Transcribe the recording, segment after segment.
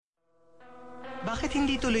Bakit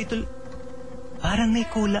hindi tuloy-tuloy? Parang may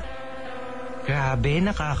kulang. Grabe,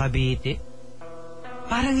 nakakabiti.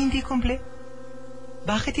 Parang hindi komple.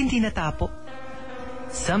 Bakit hindi natapo?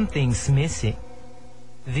 Something's missing.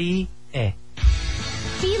 The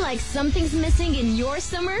Feel like something's missing in your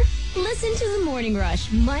summer? Listen to The Morning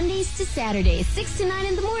Rush, Mondays to Saturdays, 6 to 9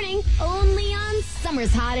 in the morning, only on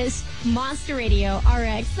Summer's Hottest, Monster Radio,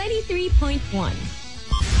 RX 93.1.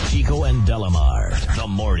 Chico and Delamar, The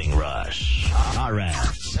Morning Rush,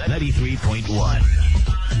 RX 93.1.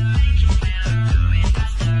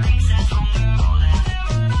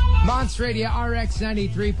 Monster Radio RX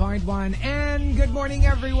 93.1. And good morning,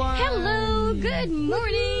 everyone. Hello, good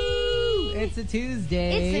morning. It's a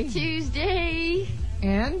Tuesday. It's a Tuesday.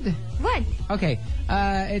 And? What? Okay.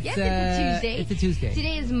 Yes, it's a Tuesday. It's a Tuesday.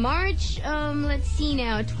 Today is March, let's see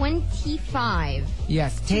now, 25.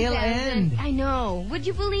 Yes, tail end. I know. Would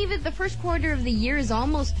you believe it? The first quarter of the year is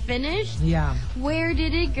almost finished. Yeah. Where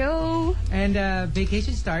did it go? And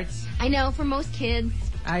vacation starts. I know, for most kids.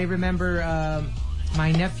 I remember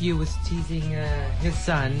my nephew was teasing his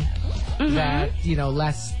son that,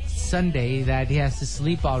 last Sunday that he has to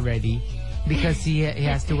sleep already because he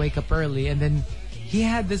has to wake up early. And then he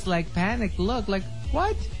had this panicked look,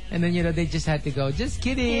 what? And then, they just had to go, just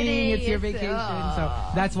kidding, it's your vacation. So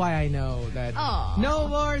that's why I know that no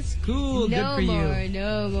more school. Good for you.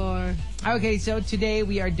 No more. Okay, so today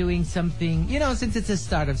we are doing something, since it's the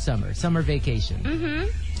start of summer vacation.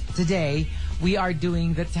 Today, we are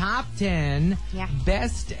doing the top 10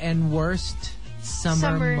 best and worst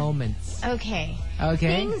summer moments. Okay.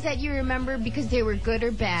 Okay. Things that you remember because they were good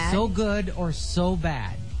or bad. So good or so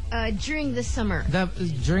bad. During the summer.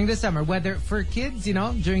 During the summer, whether for kids,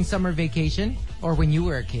 during summer vacation, or when you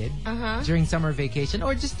were a kid, during summer vacation,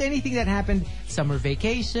 or just anything that happened, summer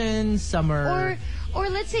vacation, summer... Or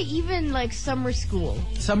let's say even summer school.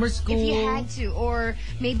 Summer school. If you had to. Or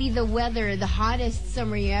maybe the weather, the hottest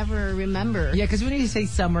summer you ever remember. Yeah, because when you say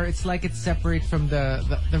summer, it's like it's separate from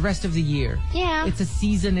the rest of the year. Yeah. It's a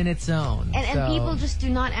season in its own. And people just do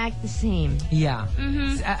not act the same. Yeah.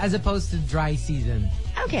 As opposed to dry season.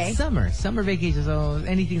 Okay. Summer vacation. So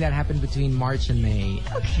anything that happened between March and May.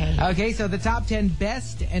 Okay. Okay, so the top 10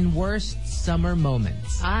 best and worst summer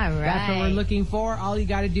moments. All right. That's what we're looking for. All you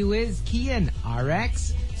got to do is key in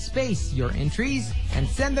RX, space your entries, and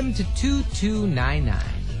send them to 2299.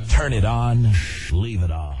 Turn it on, leave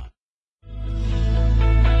it on.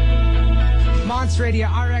 Monster Radio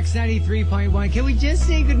RX 93.1. Can we just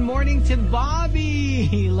say good morning to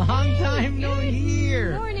Bobby? Long time no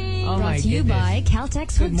hear. Good morning. Oh, Brought to you by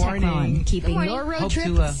Caltex Good with morning. Techron, keeping your road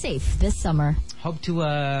trip safe this summer. Hope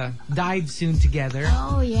to dive soon together.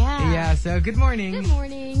 Oh, yeah. Yeah, so good morning. Good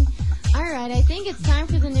morning. All right, I think it's time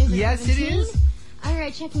for the news. Yes, it is. All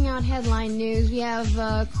right, checking out headline news. We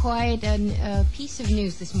have quite a piece of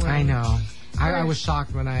news this morning. I know. I was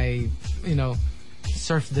shocked when I,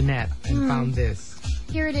 surfed the net and found this.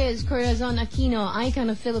 Here it is. Corazon Aquino, icon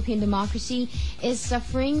of Philippine democracy, is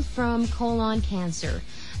suffering from colon cancer.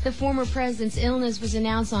 The former president's illness was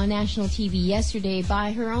announced on national TV yesterday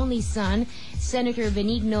by her only son, Senator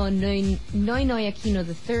Benigno Noynoy Aquino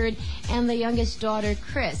III, and the youngest daughter,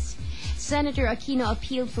 Chris. Senator Aquino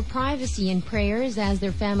appealed for privacy and prayers as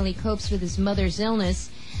their family copes with his mother's illness.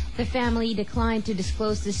 The family declined to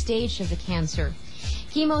disclose the stage of the cancer.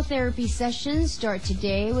 Chemotherapy sessions start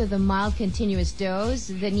today with a mild continuous dose.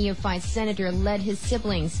 The neophyte senator led his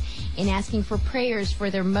siblings in asking for prayers for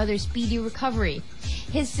their mother's speedy recovery.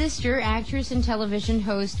 His sister, actress and television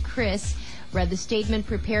host Chris, read the statement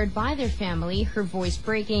prepared by their family, her voice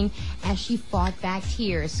breaking as she fought back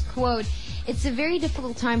tears. Quote, "It's a very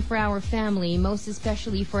difficult time for our family, most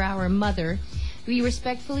especially for our mother. We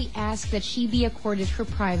respectfully ask that she be accorded her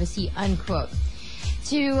privacy," unquote.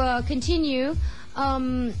 To continue,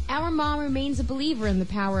 our mom remains a believer in the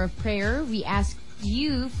power of prayer. We ask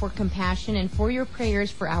you for compassion and for your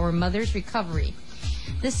prayers for our mother's recovery.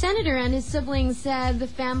 The senator and his siblings said the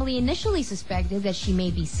family initially suspected that she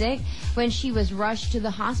may be sick when she was rushed to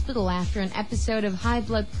the hospital after an episode of high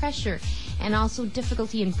blood pressure and also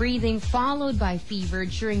difficulty in breathing, followed by fever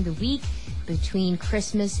during the week between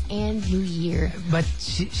Christmas and New Year. But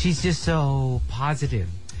she's just so positive.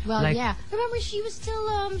 Well, yeah. Remember, she was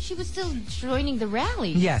still joining the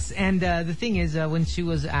rally. Yes, and the thing is, when she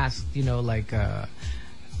was asked,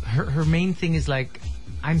 her main thing is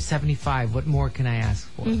I'm 75. What more can I ask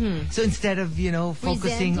for? So instead of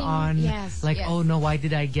focusing on oh no, why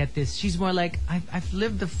did I get this? She's more like I've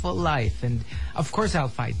lived a full life, and of course I'll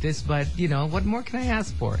fight this, but what more can I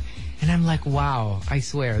ask for? And I'm like, wow, I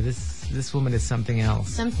swear this this woman is something else.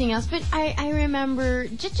 Something else. But I remember,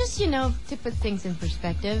 just to put things in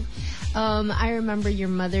perspective, I remember your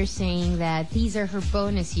mother saying that these are her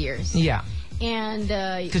bonus years. Yeah. And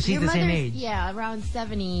because she's the same age. Yeah, around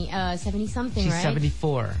 70 something, she's right?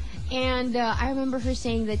 74. And I remember her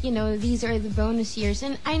saying that, these are the bonus years.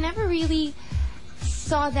 And I never really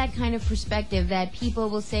saw that kind of perspective that people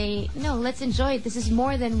will say, no, let's enjoy it. This is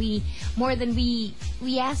more than we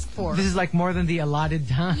ask for. This is like more than the allotted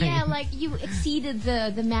time. Yeah, like you exceeded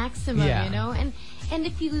the maximum, And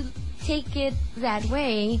if you take it that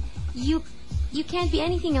way, you can't be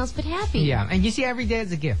anything else but happy. Yeah, and you see every day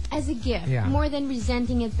as a gift. As a gift. Yeah. More than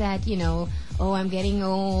resenting it that, I'm getting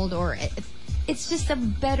old, or it's just a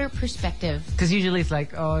better perspective. Because usually it's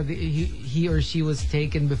like, he or she was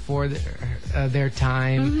taken before their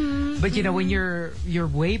time. Mm-hmm, but when you're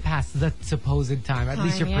way past the supposed time, at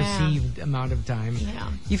least your perceived amount of time,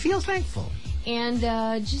 you feel thankful. And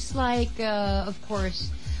just like, of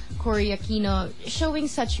course, Cory Aquino showing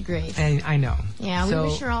such grace. And I know. Yeah, we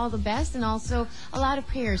wish her all the best, and also a lot of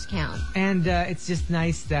prayers count. And it's just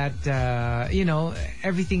nice that,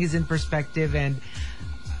 everything is in perspective, and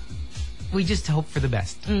we just hope for the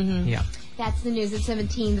best. Mm-hmm. Yeah. That's the news at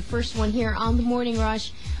 17. The first one here on The Morning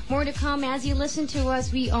Rush. More to come as you listen to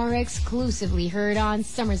us. We are exclusively heard on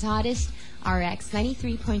Summer's Hottest, RX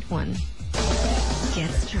 93.1. Get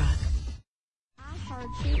struck.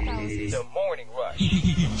 The Morning Rush.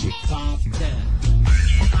 Top 10.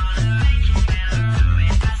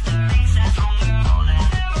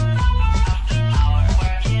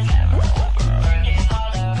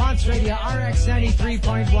 Monts Radio RX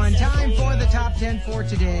 93.1. Time for the top 10 for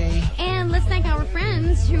today. And let's thank our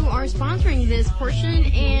friends who are sponsoring this portion.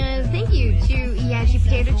 And thank you to Iaji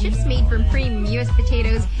Potato Chips, made from premium U.S.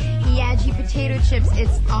 potatoes. Iaji Potato Chips,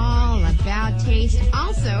 it's all about taste.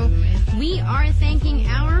 Also, we are thanking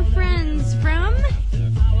our friends from...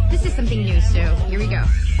 This is something new, so here we go.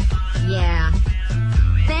 Yeah.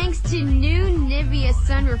 Thanks to new Nivea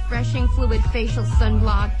Sun Refreshing Fluid Facial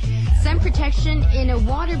Sunblock. Sun protection in a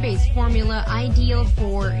water-based formula, ideal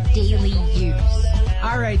for daily use.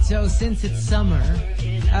 All right, so since it's summer,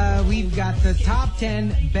 we've got the top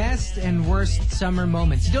 10 best and worst summer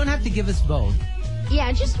moments. You don't have to give us both.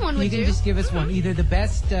 Yeah, just one would You do. can just give us one. Either the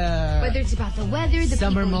best whether it's about the weather, the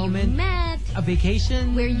summer people moment, you met, a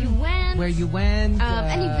vacation, where you went,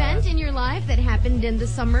 an event in your life that happened in the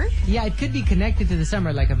summer. Yeah, it could be connected to the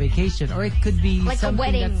summer, like a vacation, or it could be like something a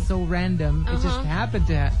wedding that's so random it just happened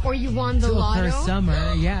to or you won the lotto. occur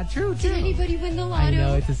summer. Yeah, true. Did anybody win the lotto? I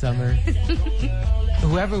know it's a summer.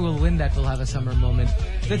 Whoever will win that will have a summer moment.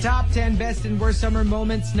 The top 10 best and worst summer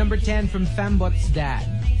moments. Number 10 from Fambot's dad.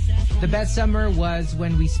 The best summer was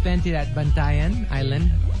when we spent it at Bantayan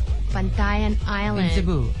Island. Bantayan Island. In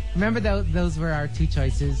Cebu. Remember those were our two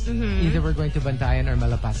choices? Mm-hmm. Either we're going to Bantayan or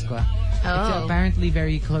Malapascua. Oh. It's apparently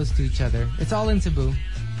very close to each other. It's all in Cebu.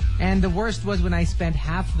 And the worst was when I spent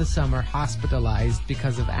half the summer hospitalized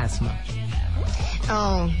because of asthma.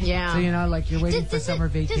 Oh, yeah. So, like you're waiting for summer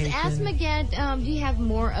vacation. Does asthma get, do you have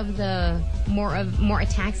more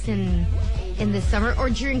attacks in the summer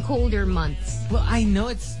or during colder months? Well, I know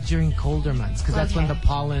it's during colder months because that's when the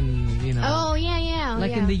pollen, Oh, yeah.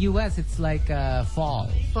 Like in the U.S., it's like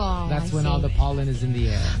fall. Fall. That's when all the pollen is in the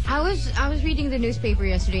air. I was reading the newspaper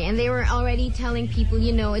yesterday, and they were already telling people,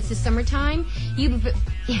 it's the summertime. I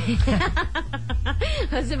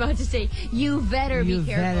was about to say, you better be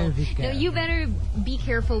careful. No, you better be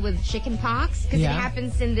careful with chicken pox because it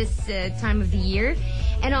happens in this time of the year.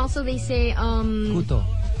 And also they say, Kuto.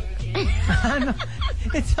 No,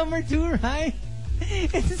 it's summer too, right?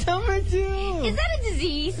 It's summer too. Is that a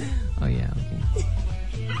disease? Oh, yeah.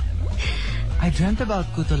 Okay. I dreamt about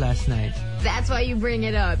Kuto last night. That's why you bring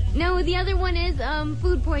it up. No, the other one is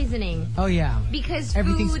food poisoning. Oh, yeah. Because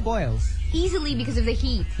everything food spoils. Easily because of the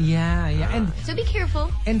heat. Yeah. And so be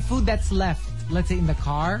careful. And food that's left, let's say in the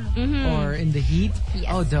car or in the heat. Yes.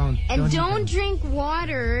 Oh, don't. And don't drink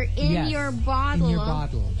water in your bottle. In your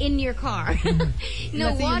bottle. In your car.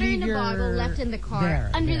 No, water in the bottle left in the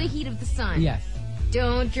car under the heat of the sun. Yes.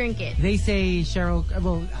 Don't drink it. They say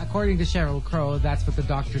according to Sheryl Crow, that's what the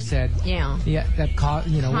doctor said. Yeah. Yeah, that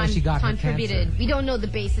where she got her contributed. cancer. We don't know the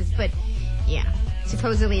basis, but yeah,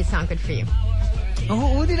 supposedly it's not good for you.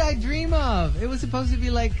 Oh, what did I dream of? It was supposed to be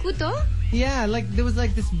like Kuto? Yeah, like there was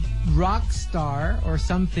like this rock star or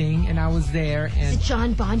something, and I was there, and is it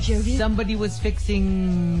John Bon Jovi? Somebody was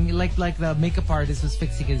fixing, like the makeup artist was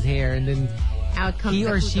fixing his hair, and then out comes he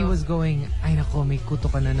or she was going, "Ay nako, may kuto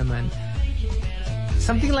ka na naman."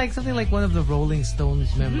 Something like one of the Rolling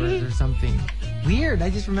Stones members or something. Weird. I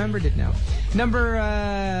just remembered it now. Number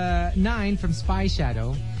 9 from Spy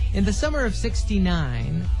Shadow. In the summer of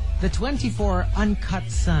 69, the 24 uncut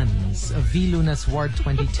sons of V. Luna's Ward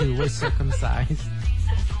 22 were circumcised.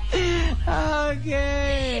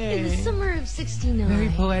 Okay. In the summer of 69. Very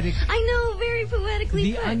poetic. I know, very poetically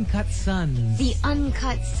The put. uncut sons. The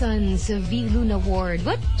uncut sons of V. Luna Ward.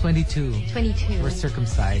 What? 22. 22. Were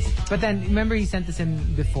circumcised. But then, remember he sent this in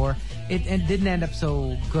before? It didn't end up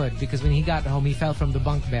so good because when he got home, he fell from the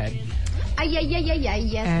bunk bed.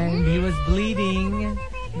 Yes. And he was bleeding.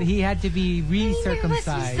 He had to be There must be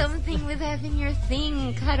recircumcised. something with having your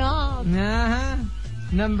thing cut off. Uh-huh.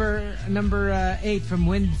 Number 8 from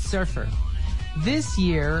Windsurfer. This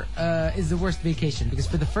year is the worst vacation because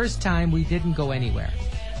for the first time we didn't go anywhere.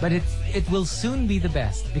 But it will soon be the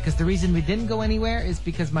best because the reason we didn't go anywhere is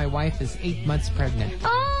because my wife is 8 months pregnant.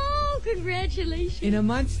 Oh, congratulations. In a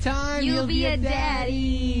month's time, You'll you'll be a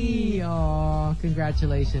daddy. Oh,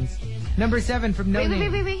 congratulations. Number 7 from No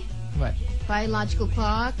Name. Wait. What? Biological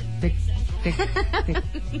clock. Tick, tick, tick,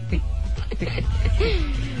 tick, tick.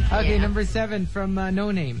 Okay, Yeah. number 7 from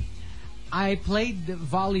No Name. I played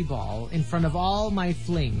volleyball in front of all my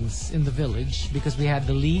flings in the village because we had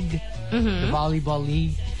the league, the volleyball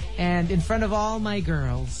league. And in front of all my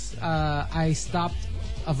girls, I stopped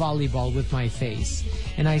a volleyball with my face.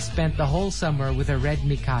 And I spent the whole summer with a red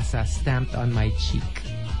mikasa stamped on my cheek.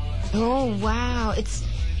 Oh, wow.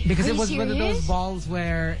 Because Are it you was one of those serious? balls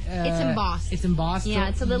where... It's embossed. It's embossed. Yeah, so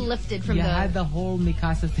it's a little lifted from you the... had the whole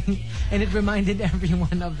Mikasa thing. And it reminded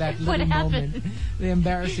everyone of that What little happened? moment. The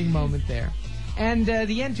embarrassing moment there. And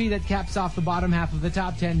the entry that caps off the bottom half of the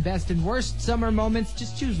top 10 best and worst summer moments,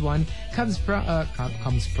 just choose one, comes from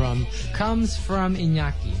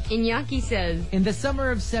Iñaki. Iñaki says, In the summer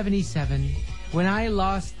of 77, when I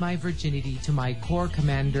lost my virginity to my Corps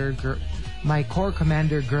Commander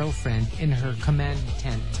girlfriend in her command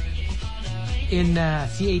tent in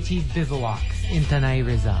CAT Bivouac in Tanay,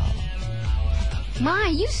 Rizal. My,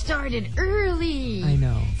 you started early. I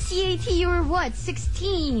know. CAT, you were what,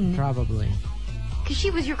 16? Probably. Because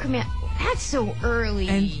she was your command. That's so early.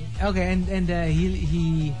 And okay, and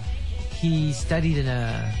he studied in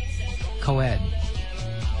a co-ed.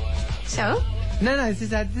 So? No, it's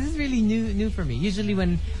just that this is really new for me. Usually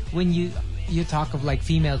when you talk of like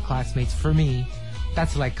female classmates, for me,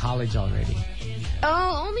 that's like college already.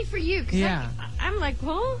 Oh, only for you. 'Cause Yeah. I'm like,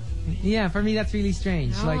 huh? Yeah, for me that's really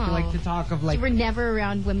strange. Oh. Like to talk of like You were never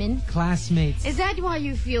around women? classmates. Is that why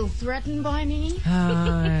you feel threatened by me?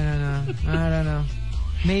 I don't know.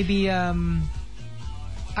 Maybe Are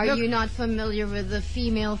Look- you not familiar with the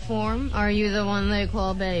female form? Are you the one they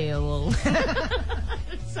call Beowulf?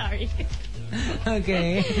 Sorry.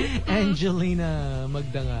 okay, Angelina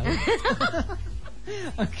Magdangal.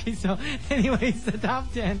 Okay, so anyways, the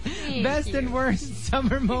top 10 best you. and worst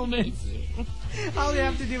summer moments. All you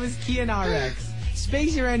have to do is key in RX.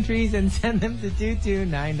 Space your entries and send them to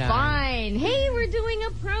 2299. Fine. Hey, we're doing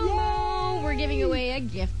a promo. We're giving away a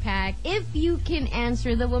gift pack. If you can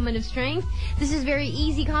answer the Woman of Strength, this is very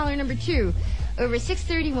easy. Caller number 2. Over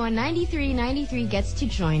 631-9393 gets to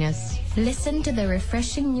join us. Listen to the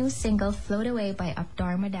refreshing new single Float Away by Up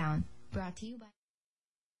Dharma Down. Brought to you by...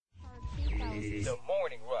 The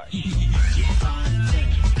Morning Rush.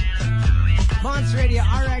 Monster Radio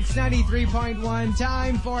RX 93.1.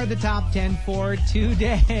 Time for the top 10 for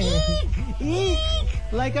today. Eek!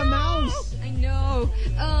 Like a mouse. I know.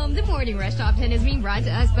 The Morning Rush Top 10 is being brought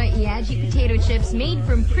to us by Iaji Potato Chips, made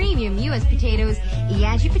from premium U.S. potatoes.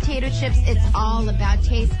 Iaji Potato Chips, it's all about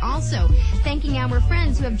taste. Also, thanking our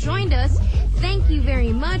friends who have joined us. Thank you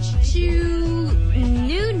very much to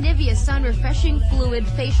new Nivea Sun Refreshing Fluid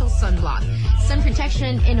Facial Sunblock. Sun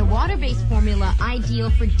protection in a water-based formula, ideal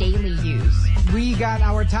for daily use. We got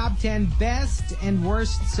our top 10 best and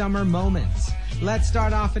worst summer moments. Let's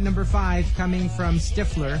start off at number 5, coming from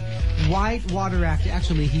Stifler. White water rafting.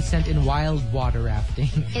 Actually, he sent in wild water rafting.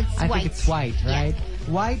 I white. think it's white, right?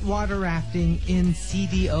 Yeah. White water rafting in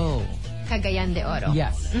CDO. Cagayan de Oro.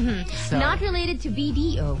 Yes. So, Not related to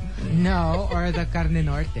BDO. no, or the Carne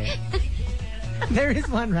Norte. There is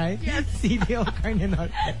one, right? Yes. CDO Carne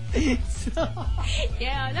Norte. So,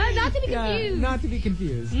 Yeah, not to be yeah, confused. not to be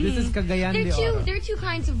confused. This is Cagayan de There Oro. are two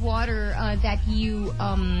kinds of water that you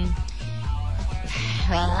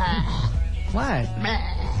What?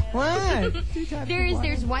 What? Two types of water.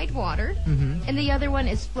 there's white water, and the other one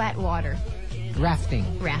is flat water Rafting.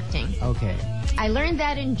 rafting. Okay. I learned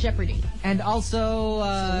that in Jeopardy. And also,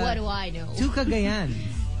 What do I know? two Cagayan.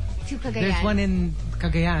 Two Cagayan. There's one in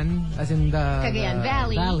Cagayan, as in the Cagayan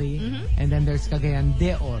Valley. And then there's Cagayan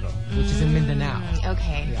de Oro, which is in Mindanao.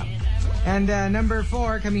 Okay. Yeah. And number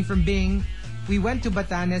 4, coming from Bing, We went to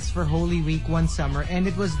Batanes for Holy Week one summer, and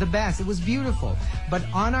it was the best. It was beautiful. But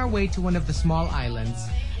on our way to one of the small islands,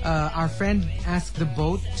 our friend asked the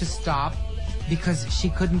boat to stop because she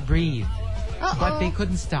couldn't breathe. Uh-oh. But they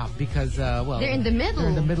couldn't stop because, they're in the middle. They're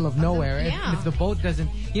in the middle of nowhere. yeah. If the boat doesn't...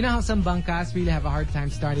 You know how some bangkas really have a hard time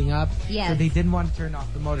starting up? Yes. So they didn't want to turn off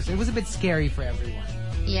the motor. So it was a bit scary for everyone.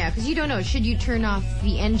 Yeah, because you don't know. Should you turn off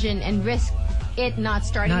the engine and risk it not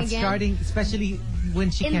starting Not again? starting, especially when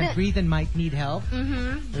she can't breathe and might need help.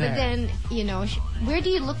 Mm-hmm. But then, where do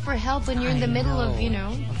you look for help when you're in the middle of,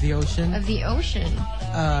 Of the ocean? Of the ocean.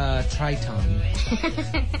 Triton.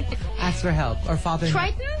 Ask for help. Or Father...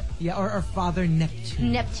 Triton? Yeah, or Father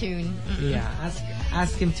Neptune. Neptune. Mm-mm. Yeah,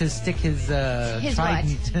 ask him to stick his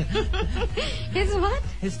trident. His what?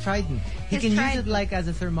 His trident. He His can use trident. it like as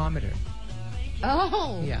a thermometer.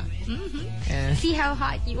 Oh. Yeah. Mm-hmm. And See how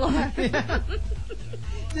hot you are.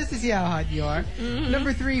 just to see how hot you are. Mm-hmm.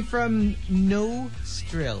 Number 3 from No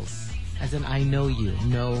Strills. As in, I know you.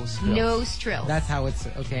 No Strills. No strills. That's how it's,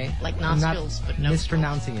 okay? Like I'm not nostrils, but no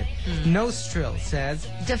mispronouncing it. No Strills says,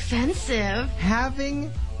 defensive.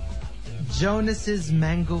 having Jonas's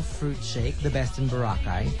mango fruit shake, the best in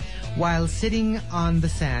Boracay, while sitting on the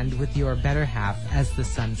sand with your better half as the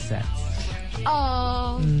sun sets.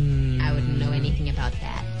 Oh. I wouldn't know anything about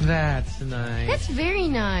that. That's nice. That's very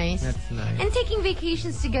nice. That's nice. And taking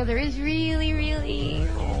vacations together is really, really...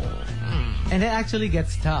 And it actually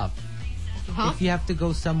gets tough. Huh? If you have to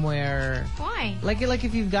go somewhere... Why? Like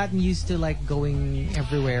if you've gotten used to like going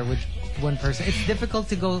everywhere with one person, it's difficult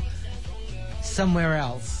to go somewhere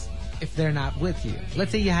else if they're not with you.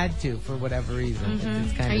 Let's say you had to for whatever reason.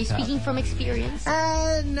 It's kind Are of you tough. speaking from experience?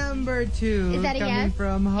 Number 2 Is that a coming yes?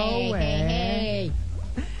 from Hoe. Hey.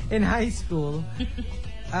 In high school,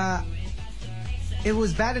 it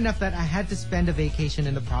was bad enough that I had to spend a vacation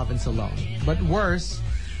in the province alone. But worse,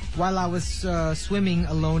 while I was swimming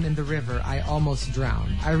alone in the river, I almost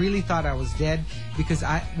drowned. I really thought I was dead because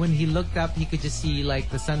when he looked up, he could just see like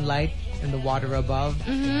the sunlight and the water above.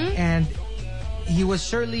 And he was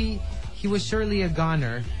surely a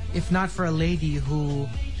goner, if not for a lady who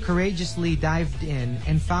courageously dived in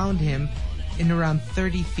and found him in around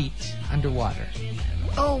 30 feet underwater.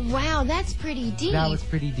 Oh, wow. That's pretty deep. That was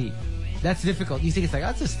pretty deep. That's difficult. You think it's like,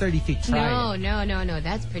 that's just 30 feet. Try it. No.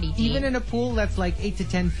 That's pretty deep. Even in a pool that's like 8 to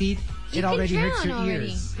 10 feet, You it can already hurts drown your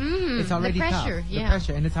already. ears. The It's already pressure, tough. yeah. The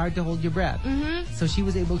pressure, and it's hard to hold your breath. So she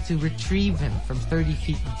was able to retrieve him from 30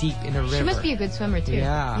 feet deep in a river. She must be a good swimmer, too.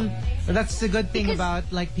 Yeah. But that's the good thing Because- about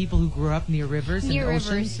like people who grew up near rivers Near and rivers,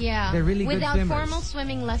 oceans. yeah. They're really Without good swimmers. formal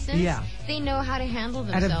swimming lessons, Yeah. they know how to handle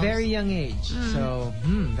At themselves. a very young age. So,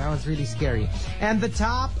 that was really scary. And the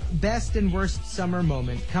top best and worst summer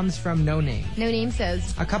moment comes from No Name. No Name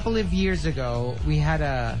says, A couple of years ago, I had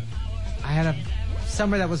a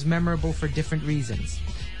summer that was memorable for different reasons.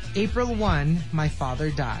 April 1, my father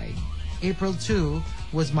died. April 2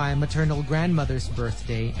 was my maternal grandmother's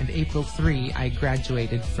birthday, and April 3, I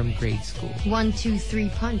graduated from grade school. 1, 2, 3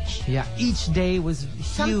 punch. Yeah, each day was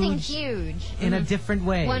Something huge huge. in a different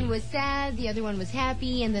way. One was sad, the other one was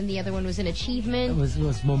happy, and then the other one was an achievement. It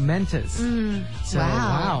was momentous. So,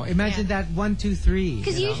 Wow. Imagine that 1, 2, 3.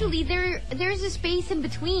 Because you know? usually there's a space in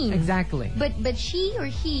between. Exactly. But she or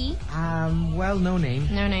he, Well, No Name.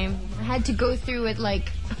 No Name, had to go through it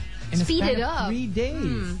like In a speed span it of up. 3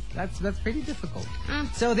 days. That's pretty difficult.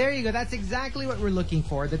 So there you go. That's exactly what we're looking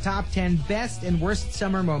for. The top 10 best and worst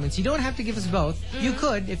summer moments. You don't have to give us both. You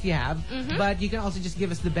could if you have. But you can also just give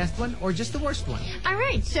us the best one or just the worst one. All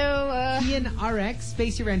right, so Ian RX,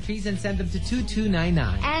 space your entries and send them to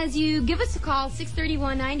 2299. as you give us a call,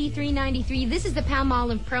 631-9393, this is the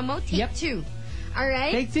Palmolive promo, take Yep. 2. All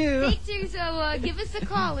right? Take 2. Take 2, so give us a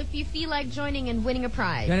call if you feel like joining and winning a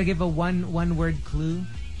prize. You want to give a one word clue?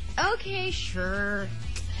 Okay, sure.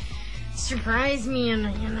 Surprise me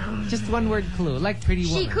and, Just one word clue, like Pretty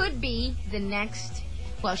Woman. She could be the next,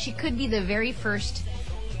 she could be the very first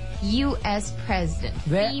U.S. president.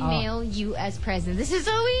 Female U.S. president. This is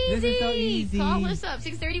so easy. This is so easy. Call us up,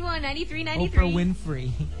 631-9393. Oprah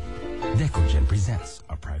Winfrey. Decogen presents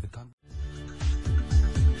a private con.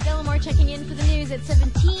 Delamar checking in for the news at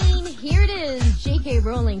 17. Here it is. J.K.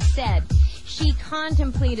 Rowling said she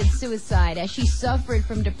contemplated suicide as she suffered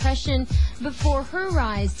from depression before her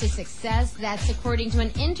rise to success. That's according to an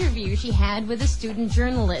interview she had with a student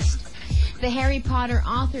journalist. The Harry Potter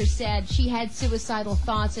author said she had suicidal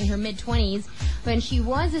thoughts in her mid-20s when she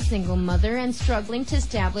was a single mother and struggling to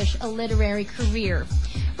establish a literary career.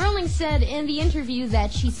 Rowling said in the interview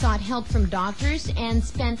that she sought help from doctors and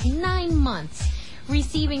spent 9 months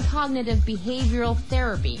receiving cognitive behavioral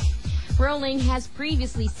therapy. Rowling has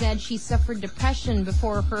previously said she suffered depression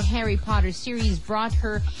before her Harry Potter series brought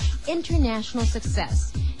her international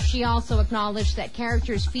success. She also acknowledged that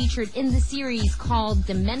characters featured in the series called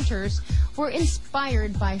Dementors were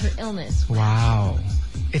inspired by her illness. Wow.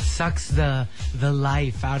 It sucks the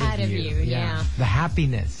life out of you, yeah. The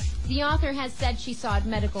happiness. The author has said she sought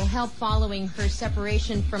medical help following her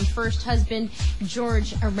separation from first husband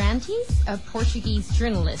George Arantes, a Portuguese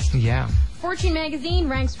journalist. Yeah. Fortune magazine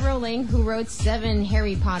ranks Rowling, who wrote 7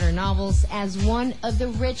 Harry Potter novels, as one of the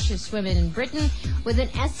richest women in Britain with an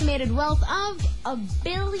estimated wealth of $1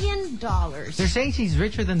 billion. They're saying she's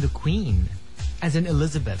richer than the Queen. As in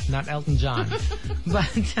Elizabeth, not Elton John. But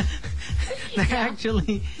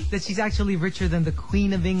that she's actually richer than the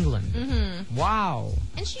Queen of England. Mm-hmm. Wow.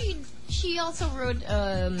 And she also wrote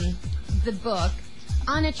the book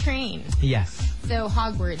on a train. Yes. So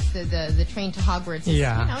Hogwarts, the train to Hogwarts. Is,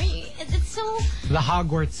 Yeah. It's so... The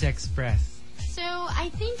Hogwarts Express. So I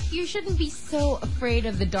think you shouldn't be so afraid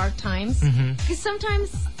of the dark times. Because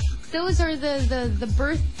sometimes those are the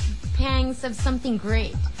birth pangs of something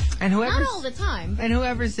great. And not all the time. And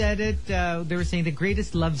whoever said it, they were saying the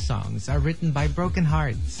greatest love songs are written by broken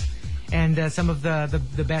hearts. And some of the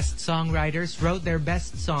best songwriters wrote their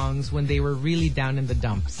best songs when they were really down in the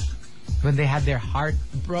dumps. When they had their heart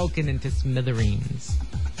broken into smithereens.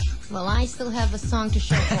 Well, I still have a song to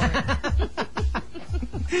show for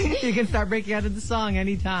it. You can start breaking out of the song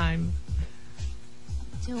anytime.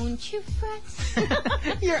 Don't you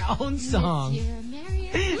fret. Your own song.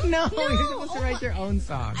 No, you're supposed to write your own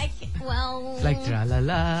song. Well... Like,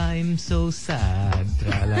 tra-la-la, I'm so sad.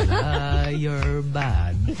 Tra-la-la, you're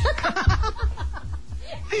bad.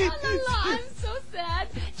 Tra-la-la, I'm so sad.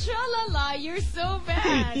 Tra-la-la, you're so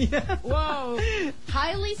bad. Yeah. Whoa.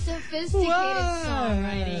 Highly sophisticated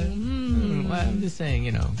songwriting. Well, I'm just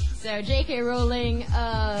saying, So, J.K. Rowling,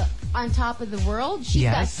 on top of the world, she's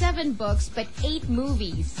got 7 books, but 8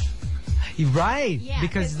 movies. Right, Yeah,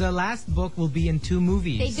 because the last book will be in 2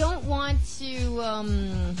 movies. They don't want to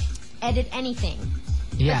edit anything.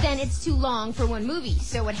 Yes. But then it's too long for 1 movie.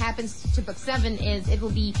 So what happens to book 7 is it will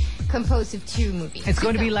be composed of 2 movies. It's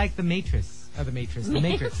going to be like The Matrix. The Matrix.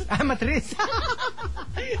 Matrix. It's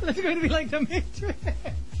going to be like The Matrix.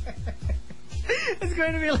 It's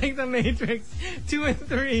going to be like The Matrix. 2 and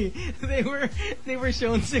 3. They were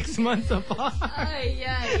shown 6 months apart.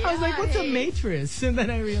 I was like, what's a matrix? And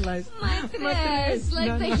then I realized Matrix,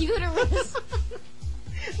 like the uterus.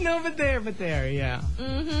 No, but there, yeah.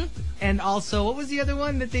 Mm-hmm. And also, what was the other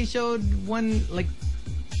one that they showed? One, like,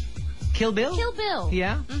 Kill Bill? Kill Bill.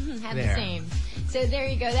 Yeah? Mm-hmm, have There. the same. So there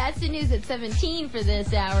you go. That's the news at 17 for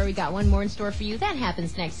this hour. We got one more in store for you. That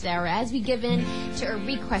happens next hour as we give in to a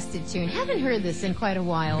requested tune. Haven't heard this in quite a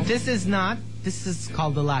while. This is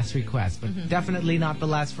called The Last Request, but definitely not the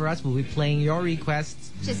last for us. We'll be playing your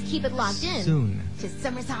requests Just keep it locked in. soon. To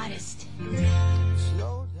Summer's Hottest.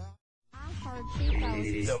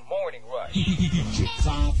 The Morning Rush.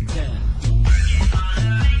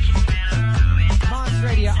 Moss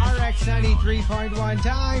Radio RX 93.1.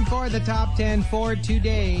 Time for the top 10 for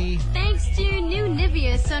today. Thanks to new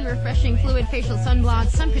Nivea Sun Refreshing Fluid Facial Sunblock,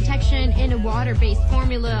 sun protection in a water-based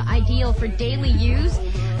formula ideal for daily use,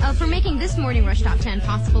 for making this Morning Rush Top 10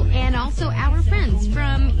 possible, and also our friends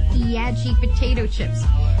from Iaji Potato Chips.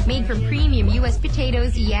 Made from premium U.S.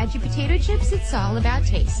 potatoes, Iaji Potato Chips, it's all about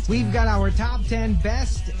taste. We've got our top 10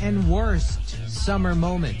 best and worst summer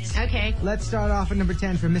moments. Okay. Let's start off at number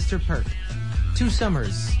 10 for Mr. Perk. 2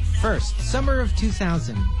 summers. First, summer of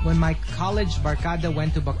 2000, when my college barkada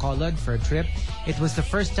went to Bacolod for a trip. It was the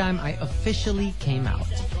first time I officially came out.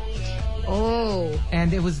 Oh.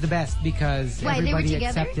 And it was the best because Why, they were everybody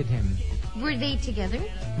together? accepted him. Were they together?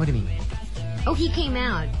 What do you mean? Oh, he came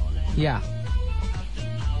out. Yeah.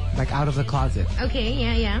 Like out of the closet. Okay,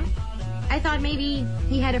 yeah. I thought maybe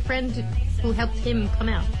he had a friend who helped him come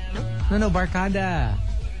out. No? No, barkada.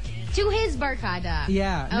 To his barkada.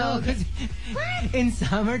 Yeah. Oh, No, okay. 'cause in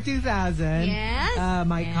summer 2000, Yes,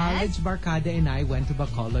 my yes. college barkada and I went to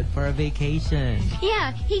Bacolod for a vacation.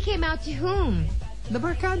 Yeah, he came out to whom? The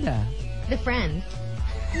barkada. The friend.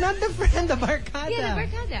 Not the friend, the barkada. Yeah, the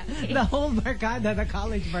barkada. Okay. The whole barkada, the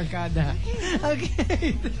college barkada.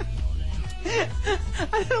 Okay. I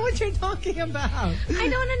don't know what you're talking about. I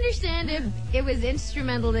don't understand if it was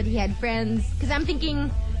instrumental that he had friends, because I'm thinking,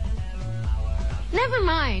 never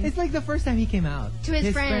mind. It's like the first time he came out. To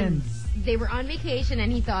his friends. They were on vacation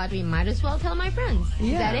and he thought, we might as well tell my friends. Yeah.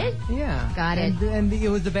 Is that it? Yeah. Got it. And it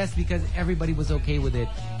was the best because everybody was okay with it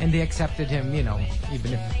and they accepted him,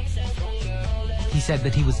 even if he said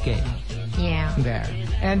that he was gay. Yeah. There.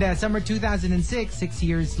 And summer 2006, 6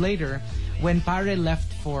 years later, when Pare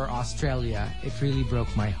left for Australia, it really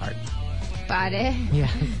broke my heart. Pare. Yeah,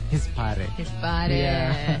 his Pare. His pare.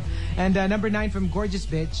 Yeah. And number 9 from Gorgeous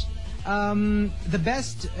Bitch. The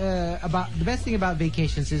best thing about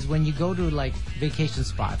vacations is when you go to like vacation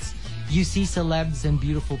spots, you see celebs and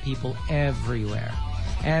beautiful people everywhere.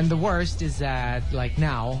 And the worst is that like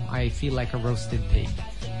now I feel like a roasted pig.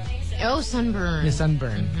 Oh, sunburn. The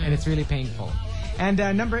sunburn, and it's really painful. And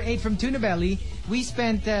number 8 from Tuna Belly, we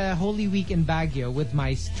spent Holy Week in Baguio with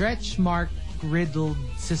my stretch mark riddled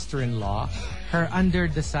sister-in-law, her under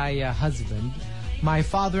the saya husband, my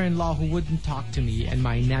father-in-law who wouldn't talk to me, and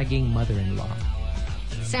my nagging mother-in-law.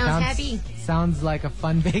 Sounds happy. Sounds like a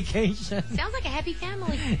fun vacation. Sounds like a happy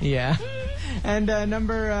family. Yeah. And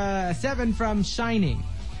number 7 from Shining.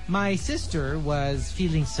 My sister was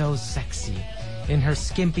feeling so sexy in her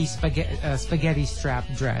skimpy spaghetti strap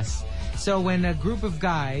dress. So when a group of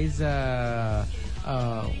guys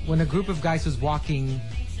was walking,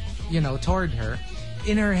 toward her,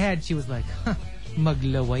 in her head she was like,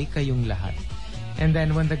 maglaway kayong lahat. And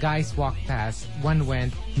then when the guys walked past, one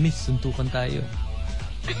went, Miss, suntukan tayo.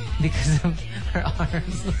 Because of her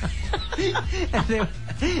arms.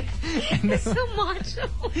 and they so macho.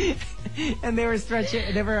 And they were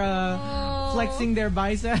stretching, they were flexing their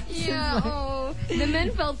biceps. Yeah, the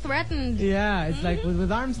men felt threatened. Yeah, it's like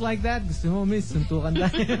with arms like that, gusto mo, Miss, suntukan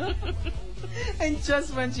tayo. And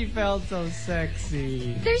just when she felt so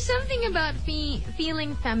sexy. There's something about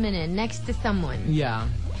feeling feminine next to someone. Yeah.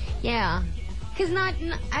 Yeah. Because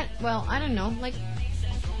I don't know. Like,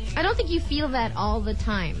 I don't think you feel that all the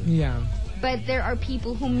time. Yeah. But there are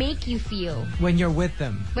people who make you feel. When you're with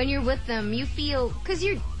them. When you're with them, you feel... Because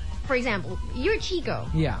for example, you're Chico.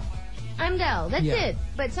 Yeah. I'm Del. That's it.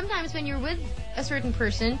 But sometimes when you're with a certain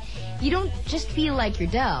person, you don't just feel like you're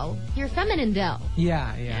Del. You're feminine Del.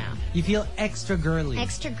 Yeah. You feel extra girly.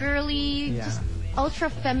 Extra girly. Yeah. Just ultra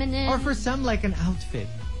feminine. Or for some, like an outfit.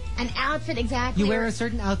 An outfit, exactly. You wear a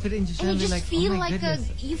certain outfit and you just feel oh my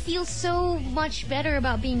goodness. you feel so much better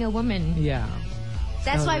about being a woman. Yeah.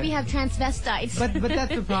 That's why we have transvestites. But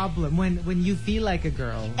that's the problem. When you feel like a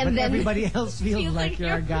girl, but everybody else feels like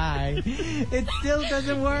you're a guy, it still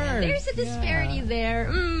doesn't work. There's a disparity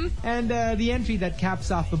there. And the entry that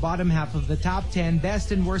caps off the bottom half of the top 10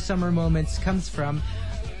 best and worst summer moments comes from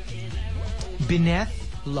Bineth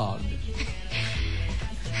Log.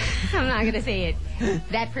 I'm not going to say it.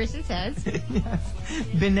 That person says. Yes.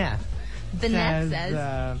 Bineth. Bineth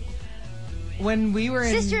says. When we were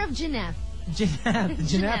Sister of Jeanette.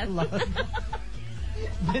 Jeanette Long.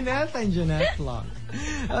 Bineth and Jeanette Long.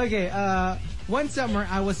 Okay, one summer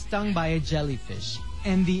I was stung by a jellyfish.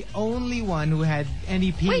 And the only one who had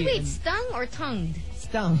any pee... Wait, stung or tongued?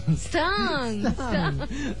 Stung. Stung.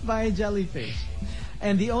 By a jellyfish.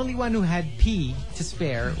 And the only one who had pee to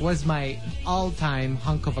spare was my all-time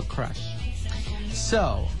hunk of a crush.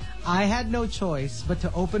 So, I had no choice but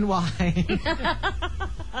to open wide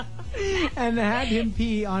and had him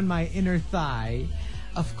pee on my inner thigh.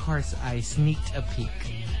 Of course, I sneaked a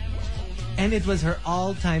peek. And it was her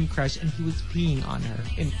all-time crush, and he was peeing on her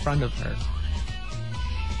in front of her.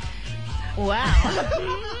 Wow.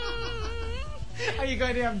 Are you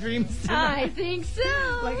going to have dreams tonight? I think so.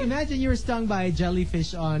 Like, imagine you were stung by a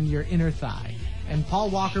jellyfish on your inner thigh, and Paul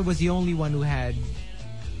Walker was the only one who had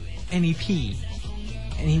any pee,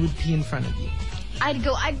 and he would pee in front of you.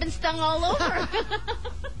 I've been stung all over.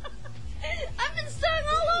 I've been stung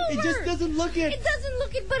all over. It just doesn't look it. It doesn't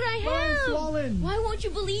look it, but I have. I'm swollen. Why won't you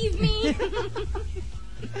believe me?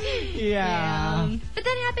 Yeah. But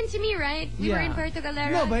that happened to me, right? We were in Puerto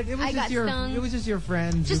Galera. No, but it was stung. It was just your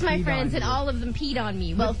friends. Just my friends, and all of them peed on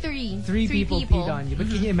me. Well, three people peed on you. But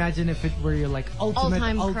can you imagine if it were your like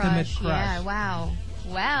ultimate crush? Yeah, wow,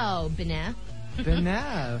 Bineth.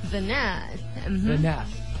 Bineth. Bineth. Bineth.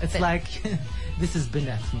 It's like this is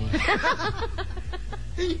Bineth me.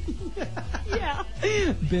 Yeah.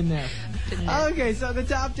 Bineth. Okay, so the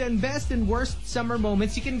top 10 best and worst summer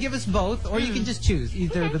moments. You can give us both, or you can just choose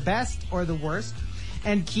either the best or the worst.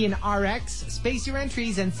 And key in RX, space your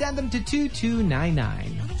entries, and send them to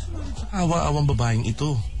 2299. Awa-awang babaeng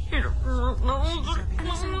ito.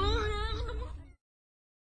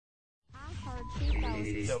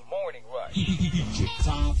 The Morning Rush.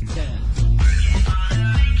 Top 10.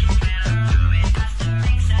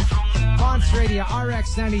 Fonts Radio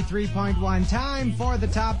RX 93.1. Time for the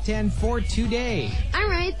top 10 for today. All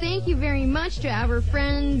right, thank you very much to our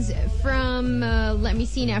friends from,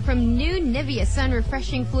 from new Nivea Sun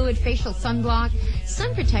Refreshing Fluid Facial Sunblock.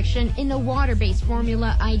 Sun protection in a water-based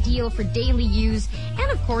formula, ideal for daily use.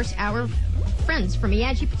 And of course, our friends from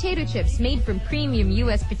Iaji Potato Chips, made from premium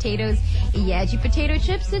U.S. potatoes. Iaji Potato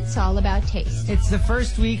Chips, it's all about taste. It's the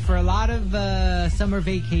first week for a lot of summer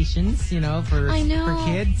vacations, for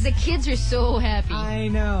kids. The kids are so happy. I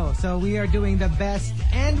know. So we are doing the best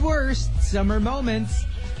and worst summer moments.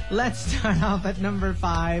 Let's start off at number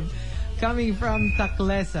 5, coming from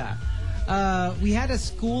Taclesa. We had a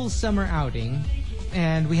school summer outing,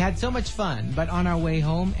 and we had so much fun. But on our way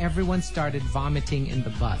home, everyone started vomiting in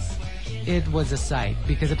the bus. It was a sight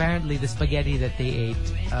because apparently the spaghetti that they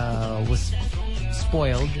ate was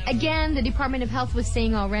spoiled. Again, the Department of Health was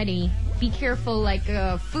saying already, be careful,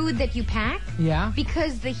 food that you pack. Yeah.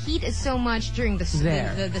 Because the heat is so much during the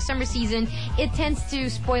summer season, it tends to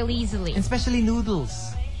spoil easily. Especially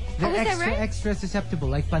noodles. They're extra susceptible,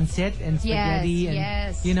 like pancit and spaghetti.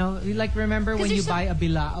 Yes. Remember when you buy a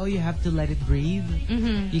bilao, you have to let it breathe.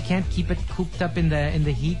 Mm-hmm. You can't keep it cooped up in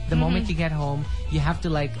the heat. The moment you get home, you have to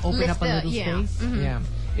open up a little space. Mm-hmm. Yeah.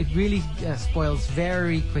 It really spoils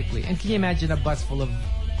very quickly. And can you imagine a bus full of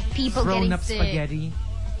people thrown up sick. Spaghetti?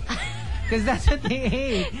 Because that's what they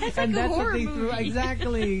ate. That's and like that's what they threw. movie.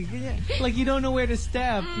 Exactly. You don't know where to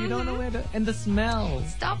step. You don't know where to... And the smell.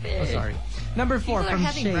 Stop it. Oh, sorry. Number 4 People from are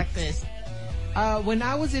having Shakes. breakfast. When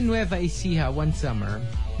I was in Nueva Ecija one summer,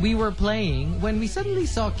 we were playing when we suddenly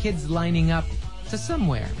saw kids lining up to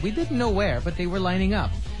somewhere. We didn't know where, but they were lining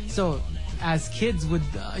up. So, as kids would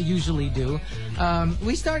usually do,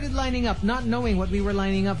 we started lining up, not knowing what we were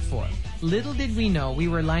lining up for. Little did we know we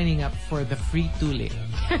were lining up for the free tule.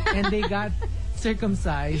 And they got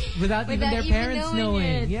circumcised without even their parents knowing.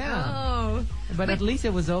 It. Yeah. Oh. But at least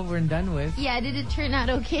it was over and done with. Yeah, did it turn out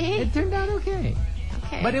okay? It turned out okay.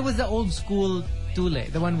 Okay. But it was the old school tule,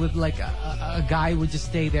 the one with a guy would just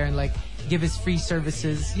stay there and give his free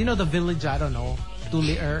services. You know the village, I don't know,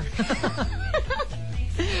 tule-er.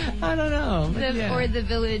 I don't know. Or the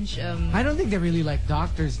village. I don't think they're really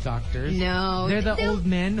doctors. No. They're the old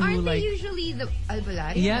men who aren't they usually the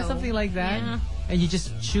albalari? Yeah, no. something like that. Yeah. And you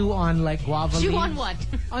just chew on guava leaves. Chew on what?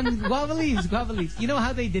 On guava leaves. You know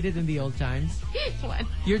how they did it in the old times? What?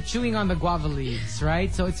 You're chewing on the guava leaves,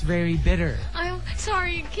 right? So it's very bitter. I'm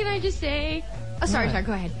sorry. Can I just say? Oh, sorry. What? Sorry.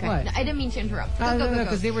 Go ahead. What? No, I didn't mean to interrupt. No,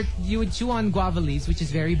 because you would chew on guava leaves, which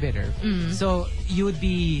is very bitter. So you would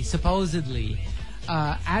be supposedly,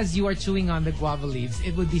 as you are chewing on the guava leaves,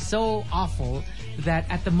 it would be so awful that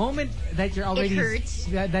at the moment that you're already it hurts.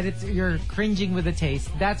 You're cringing with the taste.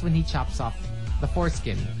 That's when he chops off the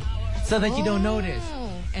foreskin, so that you don't notice.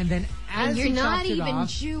 And then as you're he not chops it even off,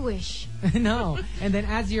 Jewish. no. And then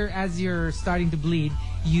as you're starting to bleed,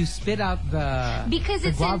 you spit out the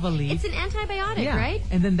guava leaf. It's an antibiotic, right?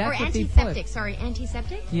 And then that's or what antiseptic. they put. Sorry,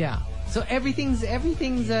 antiseptic. Yeah. So everything has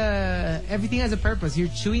a purpose. You're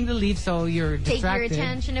chewing the leaf, so you're distracted. Take your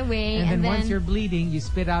attention away, and then once you're bleeding, you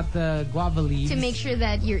spit out the guava leaves to make sure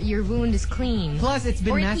that your wound is clean. Plus, it's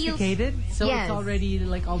been Or it masticated, so Yes. it's already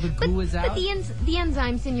all the goo is out. But the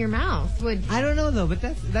enzymes in your mouth would. I don't know though, but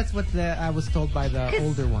that's what I was told by the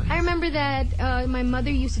older ones. I remember that my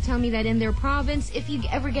mother used to tell me that in their province, if you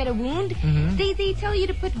ever get a wound, they tell you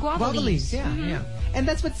to put guava leaves. Yeah, yeah. And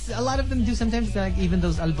that's what a lot of them do sometimes, even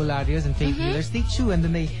those albolarios and faith healers, they chew and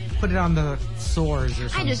then they put it on the sores or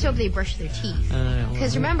something. I just hope they brush their teeth.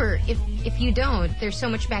 Because remember, if you don't, there's so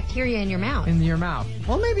much bacteria in your mouth. In your mouth.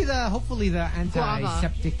 Well, maybe hopefully the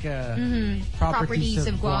antiseptic properties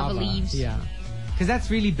of guava leaves. Yeah. Because that's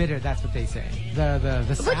really bitter, that's what they say. The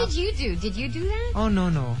What sap. did you do? Did you do that? Oh,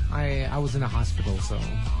 no. I was in a hospital, so...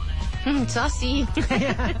 Saucy.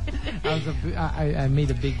 I made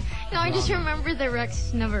a big... No, I just remember the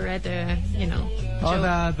Rex Navarrete, Oh,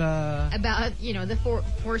 joke the... about, the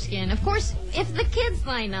foreskin. Of course, if the kids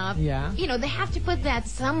line up, they have to put that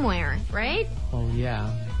somewhere, right? Oh, yeah.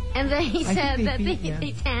 And then he said that they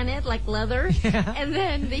they tan it like leather, and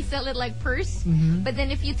then they sell it like purse. But then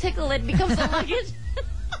if you tickle it, it becomes a luggage.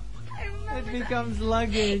 I remember It becomes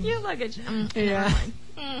luggage. Your luggage. Yeah.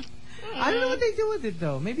 I don't know what they do with it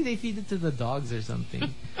though. Maybe they feed it to the dogs or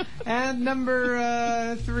something. And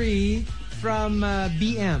number 3 from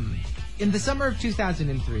BM. In the summer of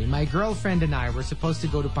 2003, my girlfriend and I were supposed to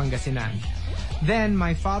go to Pangasinan. Then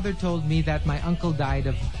my father told me that my uncle died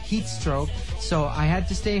of heat stroke, so I had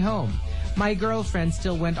to stay home. My girlfriend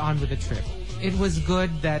still went on with the trip. It was good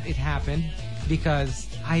that it happened because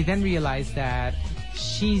I then realized that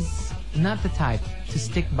she's not the type to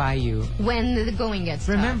stick by you when the going gets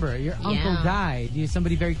tough. Remember, your uncle died.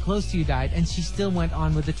 Somebody very close to you died, and she still went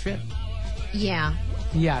on with the trip. Yeah.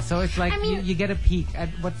 Yeah, so it's like you get a peek at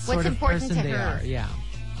what sort of person they are. Yeah.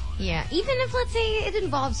 Yeah. Even if, let's say, it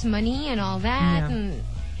involves money and all that, and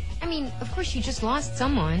I mean, of course, you just lost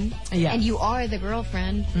someone, Yeah. and you are the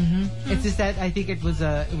girlfriend. It's just that I think it was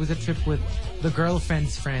a trip with the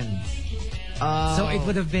girlfriend's friends. So it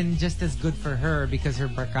would have been just as good for her because her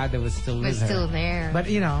barkada was still with her. Still there. But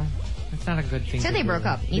you know, it's not a good thing. So to they do. broke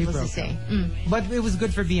up, They needless to broke say. up. But it was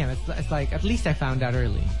good for BM. It's like, at least I found out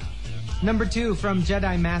early. Number 2 from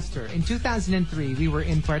Jedi Master. In 2003, we were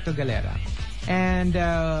in Puerto Galera. And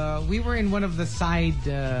we were in one of the side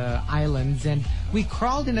islands, and we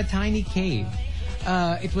crawled in a tiny cave.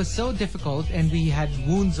 It was so difficult, and we had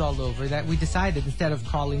wounds all over, that we decided, instead of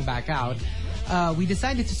crawling back out, we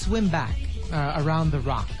decided to swim back around the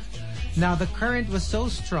rock. Now, the current was so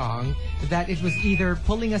strong that it was either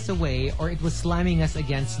pulling us away or it was slamming us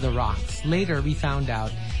against the rocks. Later, we found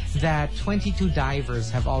out that 22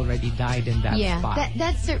 divers have already died in that spot.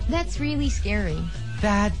 That's really scary.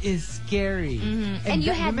 That is scary. And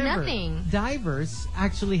you had remember, nothing. Divers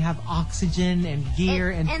actually have oxygen and gear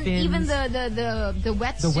and fins. Even the wetsuit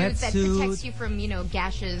that wetsuit. protects you from,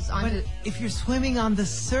 gashes on But the... if you're swimming on the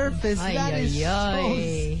surface, that is so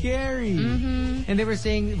scary. And they were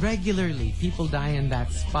saying regularly people die in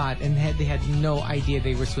that spot, and they had no idea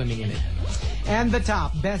they were swimming in it. And the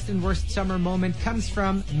top best and worst summer moment comes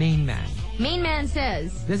from Main Man. Main Man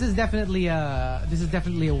says, This is definitely a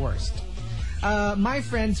worst. My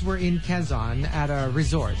friends were in Quezon at a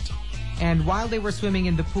resort, and while they were swimming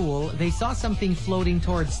in the pool, they saw something floating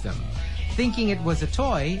towards them. Thinking it was a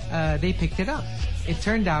toy, they picked it up. It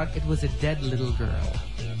turned out it was a dead little girl.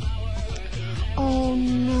 oh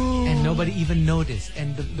no. And nobody even noticed.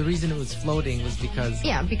 And the reason it was floating was because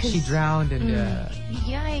because she drowned and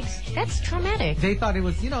Yikes. That's traumatic. they thought it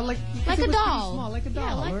was, like Like it a was pretty doll. small, like a doll,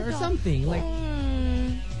 Yeah, like or a doll. something.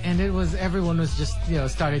 And everyone was just,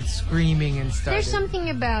 started screaming and started. There's something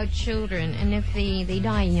about children, and if they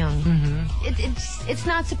die young, it's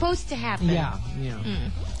not supposed to happen. Yeah.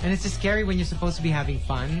 And it's just scary when you're supposed to be having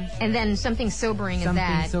fun. And then something sobering Something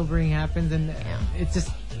at that. sobering happens, and it just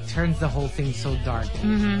turns the whole thing so dark.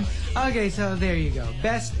 Okay, so there you go.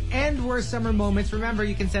 Best and worst summer moments. Remember,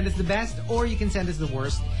 you can send us the best or you can send us the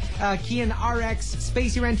worst. Key in RX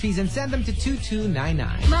space your entries and send them to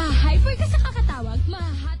 2299. Ma-hyper ka sa kakatawag,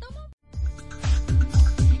 mahataw mo.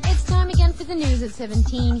 It's time again for the news at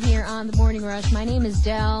 17 here on The Morning Rush. My name is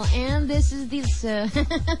Del, and this is this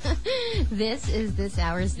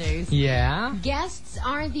hour's news. Yeah? Guests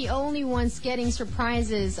aren't the only ones getting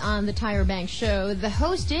surprises on the Tyra Banks show. The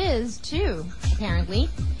host is, too, apparently.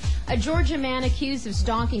 A Georgia man accused of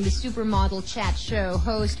stalking the supermodel chat show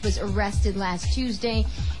host was arrested last Tuesday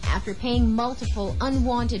after paying multiple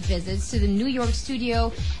unwanted visits to the New York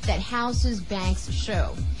studio that houses Banks'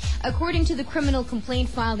 show. According to the criminal complaint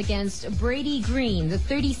filed against Brady Green, the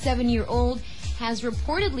 37-year-old has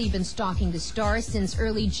reportedly been stalking the star since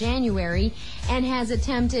early January and has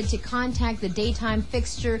attempted to contact the daytime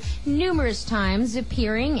fixture numerous times,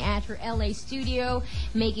 appearing at her LA studio,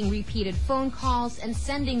 making repeated phone calls, and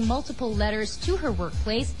sending multiple letters to her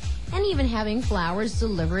workplace, and even having flowers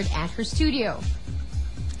delivered at her studio.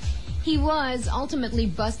 He was ultimately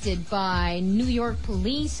busted by New York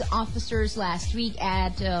police officers last week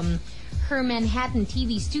at her Manhattan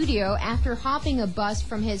TV studio after hopping a bus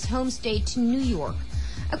from his home state to New York.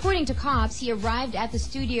 According to cops, he arrived at the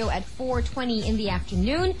studio at 4:20 in the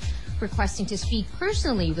afternoon, requesting to speak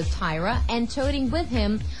personally with Tyra and toting with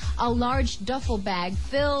him a large duffel bag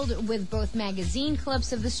filled with both magazine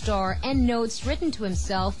clips of the star and notes written to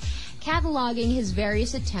himself, cataloging his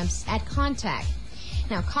various attempts at contact.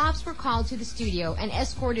 Now, cops were called to the studio and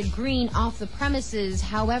escorted Green off the premises.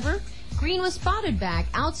 However, Green was spotted back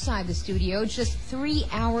outside the studio just 3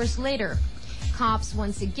 hours later. Cops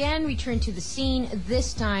once again returned to the scene,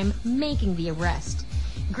 this time making the arrest.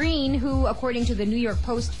 Green, who, according to the New York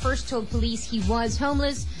Post, first told police he was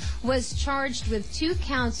homeless, was charged with 2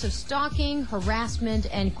 counts of stalking, harassment,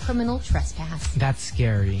 and criminal trespass. That's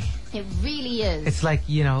scary. It really is. It's like,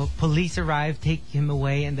 police arrive, take him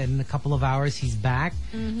away, and then in a couple of hours he's back.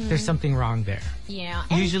 There's something wrong there. Yeah.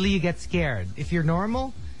 Usually you get scared. If you're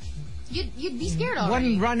normal, You'd be scared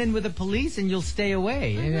already. one run in with the police and you'll stay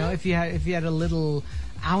away. If you had a little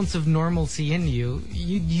ounce of normalcy in you,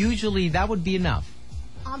 usually that would be enough.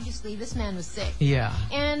 Obviously, this man was sick. Yeah.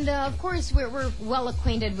 And, of course, we're well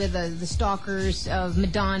acquainted with the stalkers of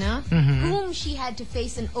Madonna, whom she had to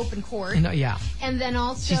face in open court. Yeah. And then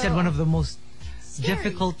also... She said one of the most scary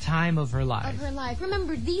difficult time of her life.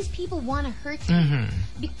 Remember, these people want to hurt you.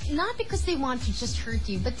 Not because they want to just hurt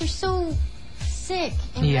you, but they're so sick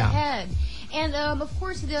in the head. And, of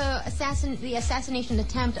course, the assassination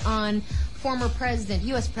attempt on former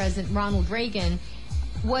U.S. President Ronald Reagan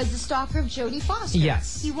was the stalker of Jodie Foster.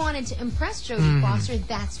 Yes. He wanted to impress Jodie Foster.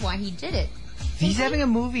 That's why he did it. He's having a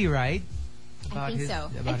movie, right? I think so.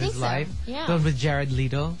 About I think his so. life. Yeah. The one with Jared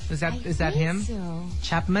Leto. Is that him? So.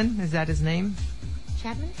 Chapman? Is that his name?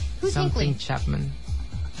 Chapman? Who's Something Hinkley? Chapman.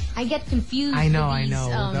 I get confused. I know.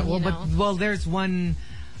 with these, Well, there's one.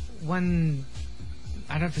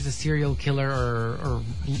 I don't know if it's a serial killer or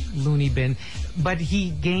loony bin, but he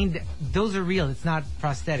gained. Those are real. It's not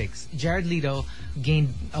prosthetics. Jared Leto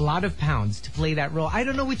gained a lot of pounds to play that role. I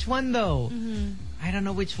don't know which one though. I don't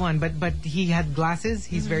know which one, but he had glasses.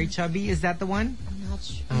 He's very chubby. Is that the one? I'm not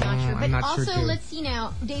sure. But I'm not also, sure too. let's see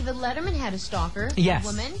now. David Letterman had a stalker. Yes. A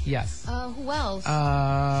woman. Yes. Who else?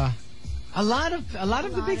 A lot of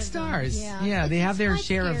the big of stars. them, yeah. They have It's their quite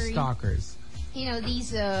share of scary. stalkers.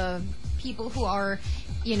 These people who are,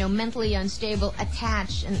 mentally unstable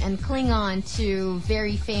attach and cling on to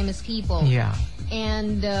very famous people. Yeah.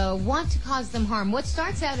 And want to cause them harm. What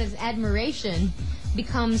starts out as admiration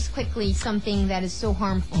becomes quickly something that is so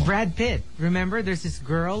harmful. Brad Pitt, remember? There's this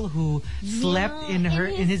girl who slept in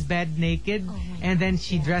his bed naked, and then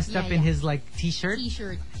she dressed up in his t-shirt.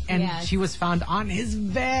 T-shirt. And yes. she was found on his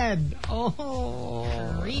bed.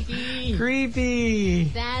 Oh. Creepy.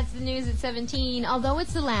 That's the news at 17. Although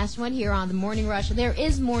it's the last one here on the Morning Rush, there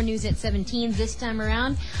is more news at 17 this time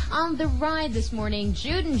around. On the ride this morning,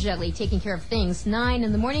 Jude and Jelly taking care of things 9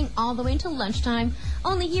 in the morning all the way until lunchtime.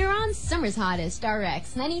 Only here on Summer's Hottest,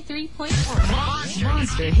 RX 93.1.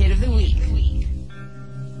 Monster Hit of the Week.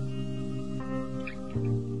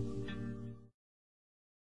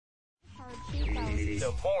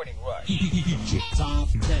 The Morning Rush. Top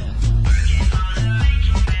 10.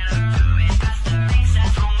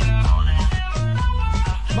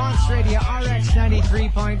 Monster Radio RX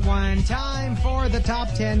 93.1. Time for the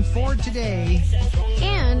top 10 for today.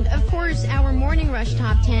 And, of course, our Morning Rush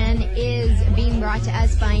Top 10 is being brought to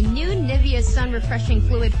us by new Nivea Sun Refreshing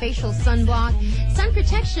Fluid Facial Sunblock. Sun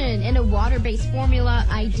protection in a water-based formula,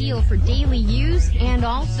 ideal for daily use. And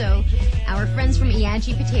also, our friends from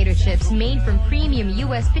Iaji Potato Chips, made from premium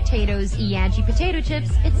U.S. potatoes. Iaji Potato Chips,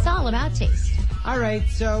 it's all about taste. All right,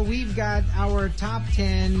 so we've got our top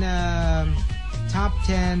 10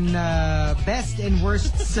 best and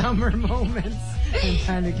worst summer moments. I'm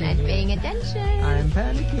panicking. Not here. paying attention. I'm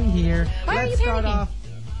panicking here. Why are Let's you start panicking? off.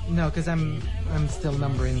 No, because I'm still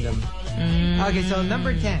numbering them. Okay, so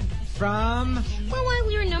number 10 from. Well, while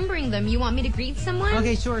we were numbering them, you want me to greet someone?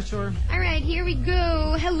 Okay, sure. All right, here we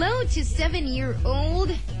go. Hello to 7-year-old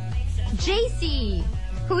JC,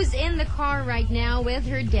 who's in the car right now with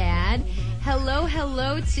her dad. Hello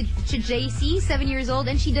to JC, 7 years old,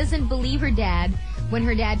 and she doesn't believe her dad when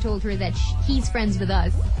her dad told her that he's friends with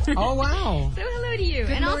us. Oh, wow. So hello to you.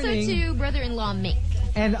 Good and morning. Also to brother-in-law Mick.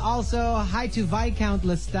 And also, hi to Viscount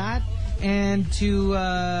Lestat and to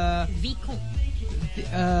Vicomte.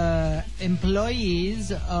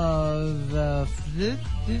 employees of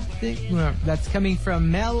that's coming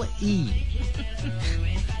from Mel E.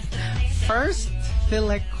 First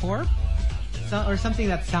Philec Corp or something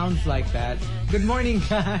that sounds like that. Good morning,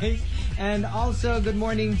 guys. And also good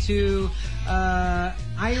morning to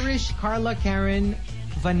Irish Carla Karen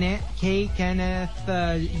Vanet K Kenneth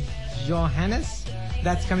Johannes.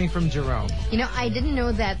 That's coming from Jerome. I didn't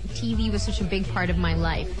know that TV was such a big part of my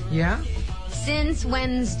life. Yeah? Since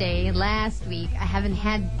Wednesday last week, I haven't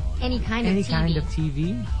had any kind of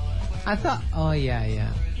TV. I thought, oh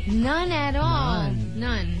yeah. None at all.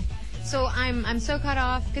 None. So I'm so cut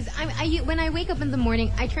off because when I wake up in the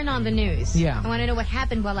morning, I turn on the news. Yeah. I want to know what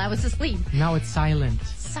happened while I was asleep. Now it's silent.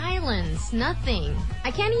 Silence, nothing. I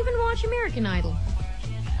can't even watch American Idol.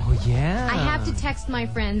 Oh yeah. I have to text my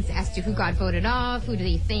friends as to who got voted off, who do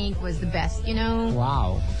they think was the best,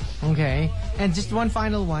 Wow. Okay. And just one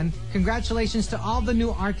final one. Congratulations to all the new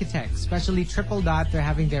architects, especially Triple Dot. They're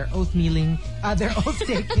having their oath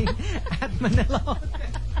taking at Manila.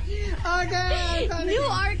 Okay. New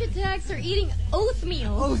architects are eating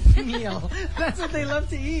oatmeal. Oatmeal. That's what they love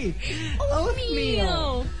to eat.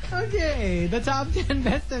 Oatmeal. Okay. The top 10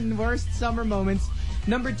 best and worst summer moments.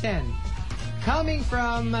 Number 10. Coming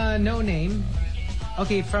from No Name.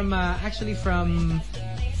 Okay, from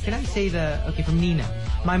Nina.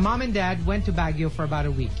 My mom and dad went to Baguio for about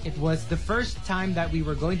a week. It was the first time that we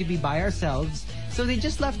were going to be by ourselves, so they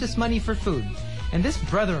just left us money for food. And this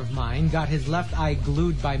brother of mine got his left eye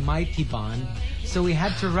glued by Mighty Bond, so we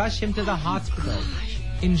had to rush him to the hospital.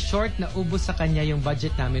 In short, naubos sa kanya yung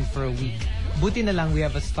budget namin for a week. Buti na lang we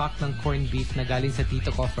have a stock ng corned beef na galing sa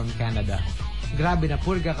tito ko from Canada. Grabe na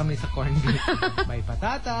purga kami sa corned beef. May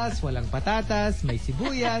patatas, walang patatas, may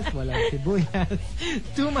sibuyas, walang sibuyas.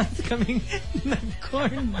 2 months kaming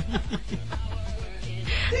nag-corned beef.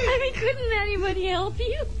 I mean, couldn't anybody help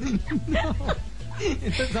you? No.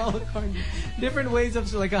 It was all corned beef. Different ways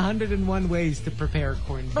of, like 101 ways to prepare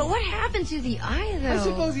corned beef. But what happened to the eye, though? I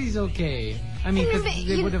suppose he's okay. I mean, because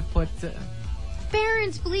they would have put...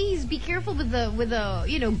 Parents, please be careful with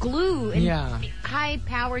the glue and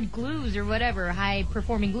high-powered glues or whatever,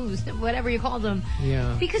 high-performing glues, whatever you call them.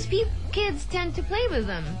 Yeah. Because kids tend to play with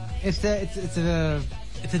them. It's a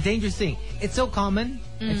dangerous thing. It's so common.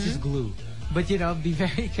 It's just glue. But be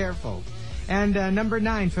very careful. And number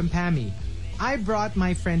 9 from Pammy. I brought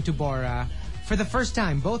my friend to Bora for the first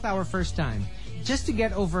time, both our first time, just to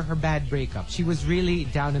get over her bad breakup. She was really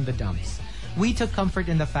down in the dumps. We took comfort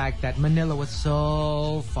in the fact that Manila was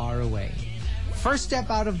so far away. First step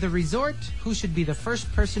out of the resort, who should be the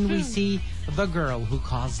first person we see? The girl who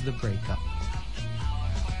caused the breakup.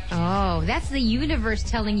 Oh, that's the universe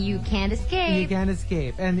telling you can't escape. You can't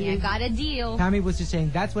escape. And you got a deal. Tammy was just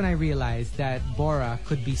saying, that's when I realized that Bora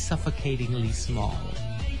could be suffocatingly small.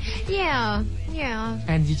 Yeah.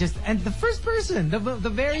 And the first person, the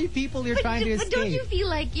very people you're trying to escape. But don't you feel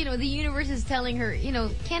like, the universe is telling her,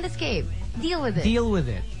 can't escape. Deal with it. Deal with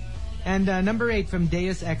it. And number 8 from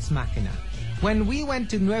Deus Ex Machina. When we went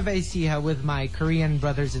to Nueva Ecija with my Korean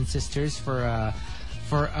brothers and sisters for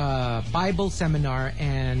a Bible seminar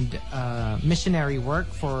and missionary work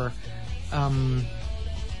for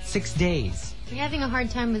 6 days. You're having a hard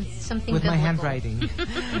time with something with biblical. my handwriting.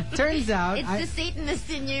 Turns out it's the Satanist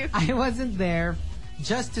in you. I wasn't there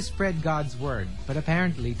just to spread God's word, but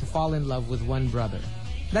apparently to fall in love with one brother.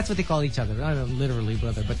 That's what they call each other. Not literally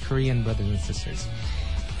brother, but Korean brothers and sisters.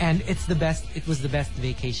 And it was the best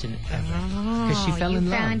vacation ever. Because she fell in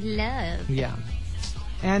love. You found love. Yeah.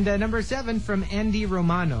 And number 7 from Andy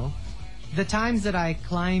Romano. The times that I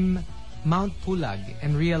climb Mount Pulag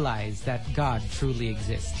and realize that God truly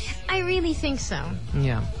exists. I really think so.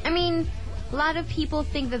 Yeah. I mean, a lot of people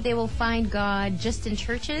think that they will find God just in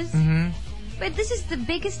churches. Mm-hmm. But this is the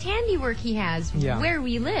biggest handiwork he has where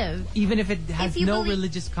we live. Even if it has no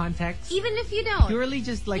religious context? Even if you don't. Purely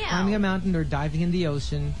just like climbing a mountain or diving in the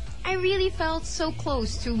ocean. I really felt so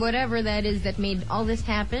close to whatever that is that made all this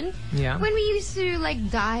happen. Yeah. When we used to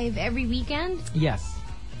dive every weekend. Yes.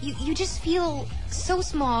 You just feel so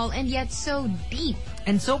small and yet so deep.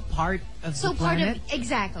 And so part of the planet.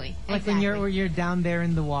 Exactly. Like when you're down there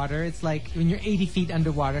in the water, it's like when you're 80 feet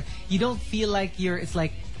underwater, you don't feel like it's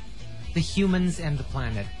like the humans and the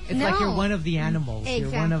planet. It's like you're one of the animals.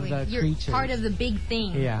 Exactly. You're one of the creatures. You're part of the big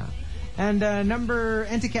thing. Yeah. And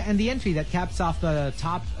the entry that caps off the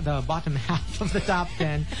bottom half of the top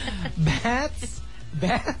 10. Bats.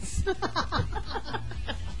 Yes.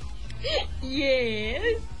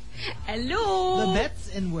 Hello. The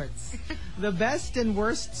bets and worts. The best and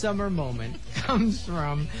worst summer moment comes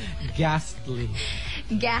from Ghastly.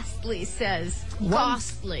 Ghastly says,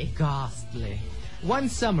 Ghastly. One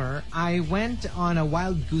summer, I went on a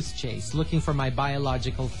wild goose chase looking for my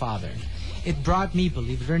biological father. It brought me,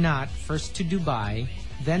 believe it or not, first to Dubai,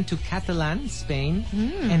 then to Catalan, Spain,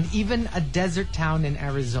 and even a desert town in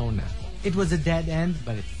Arizona. It was a dead end,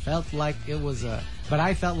 but I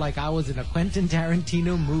felt like I was in a Quentin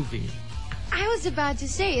Tarantino movie. I was about to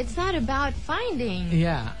say, it's not about finding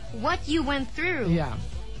what you went through. Yeah.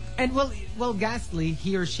 And well, Ghastly,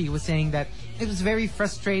 he or she was saying that it was very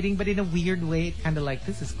frustrating, but in a weird way, it kind of like,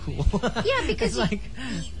 this is cool. Yeah, because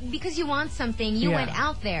because you want something, you went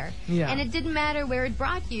out there. Yeah. And it didn't matter where it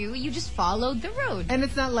brought you, you just followed the road. And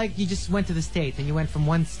it's not like you just went to the States and you went from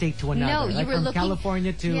one state to another. No, like you were from looking...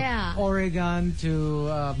 California to Oregon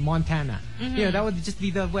to Montana. Mm-hmm. That would just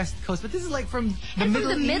be the West Coast. But this is like from the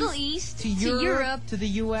Middle East to Europe to the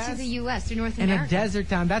U.S. To the U.S., to North and America. And a desert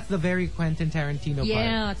town. That's the very Quentin Tarantino part.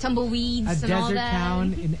 Yeah, tumbleweeds and all that. A desert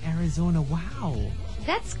town in Arizona. Wow.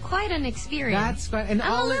 That's quite an experience. That's quite... And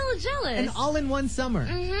I'm a little jealous. And all in one summer.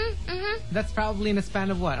 That's probably in a span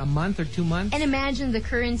of what? A month or 2 months? And imagine the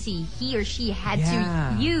currency he or she had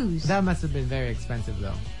to use. That must have been very expensive,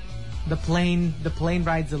 though. The plane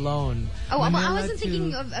rides alone. Oh, well, I wasn't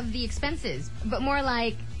thinking of the expenses, but more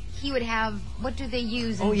like he would have... What do they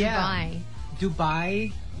use in Dubai?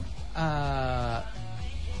 Dubai...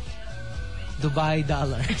 Dubai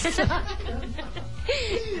dollars.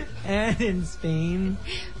 And in Spain,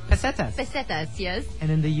 pesetas. Pesetas, yes.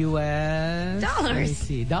 And in the U.S. dollars. Let me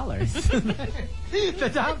see, dollars.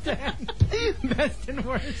 The top 10 best and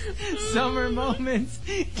worst summer moments.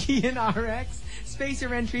 Key in RX.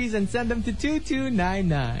 Spacer entries and send them to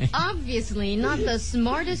 2299. Obviously, not the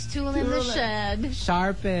smartest tool in the shed.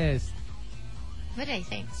 Sharpest. What did I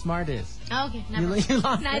say? Smartest. Oh, okay, never.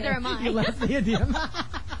 Neither am I. You lost the idiom.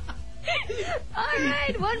 All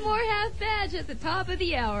right, one more half badge at the top of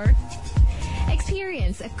the hour.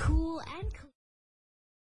 Experience a cool and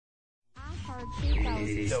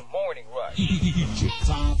The Morning Rush.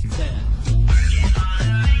 Top 10.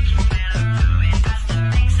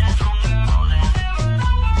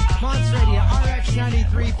 Monster Radio RX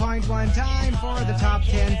 93.1. Time for the top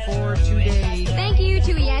 10 for today. Thank you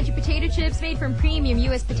to Iaji Potato Chips, made from premium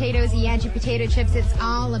U.S. potatoes. Iaji Potato Chips, it's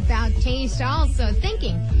all about taste. Also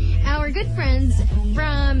thanking our good friends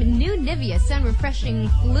from New Nivea Sun Refreshing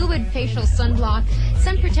Fluid Facial Sunblock.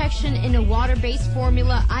 Sun protection in a water-based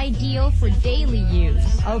formula, ideal for daily use.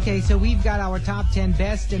 Okay, so we've got our top 10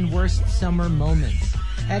 best and worst summer moments.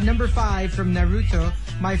 At number 5 from Naruto,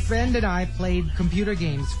 my friend and I played computer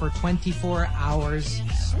games for 24 hours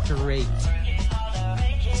straight.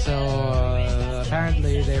 So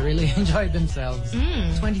apparently they really enjoyed themselves.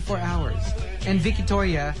 24 hours. And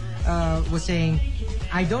Victoria was saying,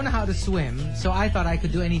 I don't know how to swim, so I thought I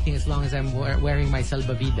could do anything as long as I'm wearing my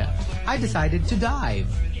salbavida. I decided to dive.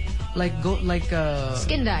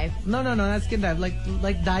 Skin dive. No, not skin dive.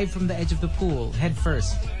 Like dive from the edge of the pool, head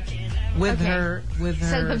first. With her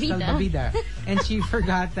salbavida. And she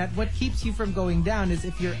forgot that what keeps you from going down is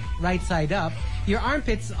if you're right side up, your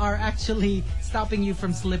armpits are actually stopping you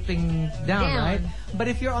from slipping down. Right? But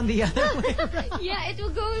if you're on the other way around, yeah, it will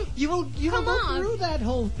go. You will go through that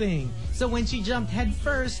whole thing. So when she jumped head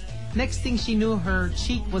first, next thing she knew, her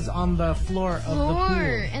cheek was on the floor of the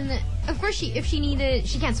pool. And of course, if she needed,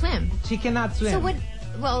 she can't swim. She cannot swim. So what?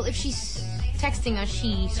 Well, if she's texting us,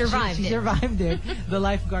 she survived it. She survived it. The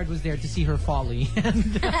lifeguard was there to see her folly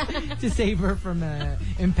and to save her from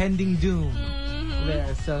impending doom.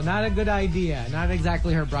 There, so not a good idea. Not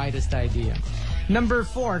exactly her brightest idea. Number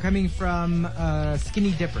 4, coming from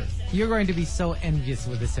Skinny Dipper. You're going to be so envious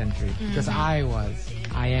with this entry because I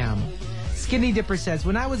am. Skinny Dipper says,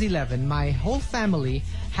 when I was 11, my whole family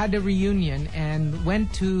had a reunion and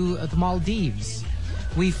went to the Maldives.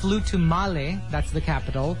 We flew to Male, that's the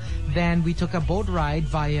capital. Then we took a boat ride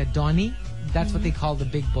via Doni, that's what they call the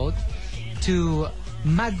big boat, to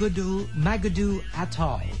Magudu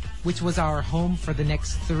Atoll, which was our home for the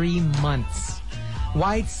next 3 months.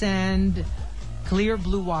 White sand, clear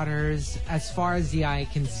blue waters, as far as the eye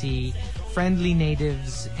can see, friendly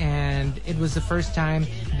natives, and it was the first time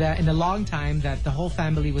that in a long time that the whole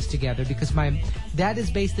family was together because my dad is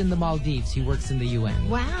based in the Maldives. He works in the UN.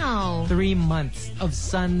 Wow. 3 months of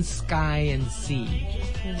sun, sky, and sea.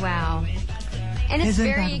 Wow. And it's Isn't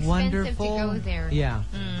very that expensive wonderful? to go there. Yeah.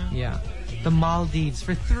 Yeah. The Maldives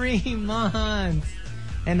for 3 months.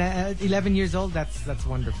 And at 11 years old, that's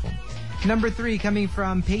wonderful. Number 3, coming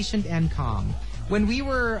from Patient and Calm. When we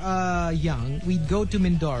were young, we'd go to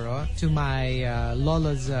Mindoro, to my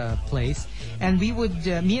Lola's place, and we would,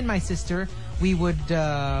 me and my sister, we would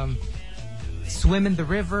swim in the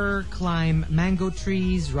river, climb mango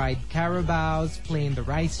trees, ride carabaos, play in the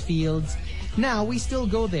rice fields. Now, we still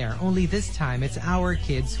go there, only this time it's our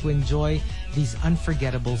kids who enjoy these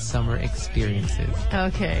unforgettable summer experiences.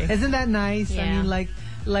 Okay. Isn't that nice? Yeah. I mean,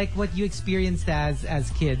 like what you experienced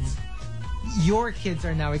as kids. Your kids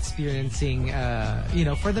are now experiencing,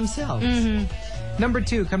 for themselves. Number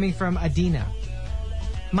 2, coming from Adina.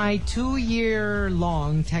 My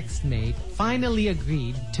 2-year-long text mate finally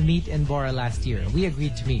agreed to meet in Bora last year. We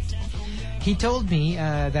agreed to meet. He told me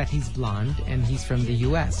that he's blonde and he's from the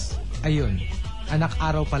US. Ayun. Anak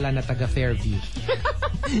araw pala na taga Fairview.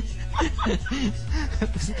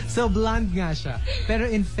 So blonde nga siya. Pero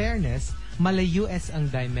in fairness, mala-US ang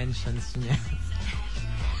dimensions niya.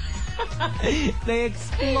 They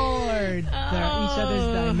explored each other's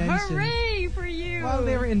dimensions. Hooray for you! While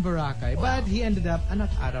they were in Boracay. But he ended up anak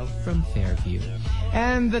araw from Fairview.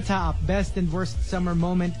 And the top best and worst summer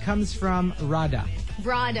moment comes from Rada.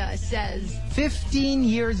 Rada says, 15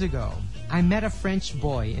 years ago, I met a French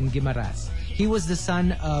boy in Guimaras. He was the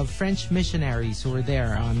son of French missionaries who were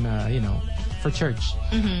there on, for church.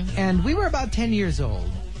 And we were about 10 years old.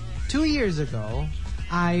 2 years ago,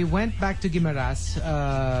 I went back to Guimaras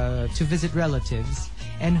to visit relatives,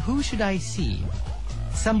 and who should I see?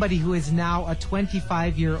 Somebody who is now a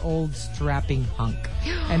 25-year-old strapping hunk.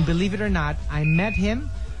 And believe it or not, I met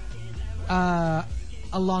him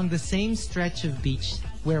along the same stretch of beach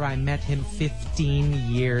where I met him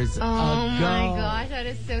 15 years ago. oh my gosh, that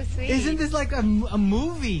is so sweet. Isn't this like a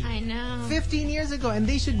movie? I know. 15 years ago, and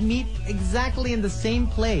they should meet exactly in the same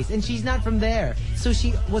place. And she's not from there. So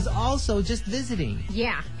she was also just visiting.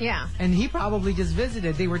 Yeah. And he probably just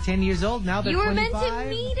visited. They were 10 years old. Now they're 25. You were meant to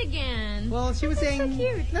meet again. Well, she was saying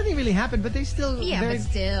so nothing really happened, but they still... Yeah, but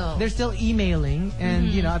still. They're still emailing,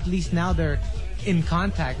 and, at least now they're in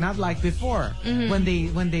contact. Not like before. When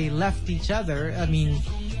they left each other, I mean...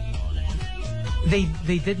 they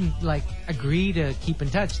didn't like agree to keep in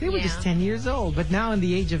touch. They were just 10 years old, but now in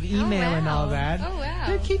the age of email and all that,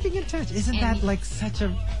 they're keeping in touch. Isn't that like such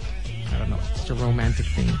a, I don't know, such a romantic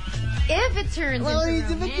thing? If it turns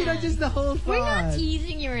into romance. Just the whole thought. We're not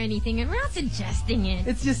teasing you or anything, and we're not suggesting it.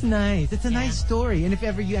 It's just nice. It's a nice story, and if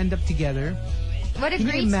ever you end up together, what a can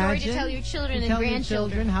great you story to imagine? tell your children and Tell your grandchildren.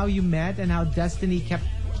 children how you met and how destiny kept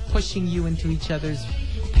pushing you into each other's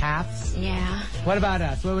paths. Yeah. What about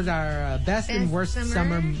us? What was our best and worst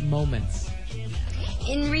summer moments?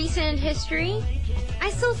 In recent history, I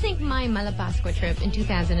still think my Malapascua trip in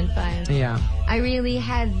 2005. Yeah. I really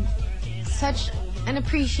had such an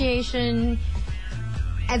appreciation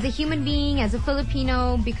as a human being, as a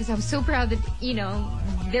Filipino, because I was so proud that,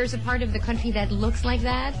 there's a part of the country that looks like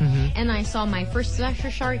that. Mm-hmm. And I saw my first lusher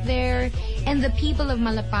shark there. And the people of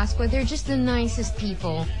Malapascua, they're just the nicest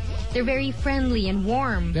people. They're very friendly and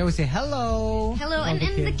warm. They always say hello. Hello, and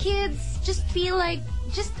the kids just feel like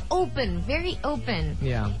just open, very open.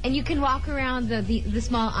 Yeah. And you can walk around the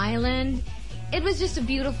small island. It was just a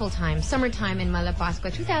beautiful time, summertime in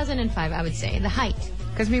Malapascua, 2005, I would say, the height.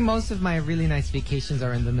 Because most of my really nice vacations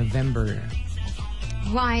are in the November.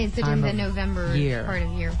 Why is it in the November part of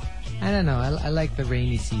the year? I don't know. I like the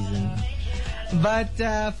rainy season.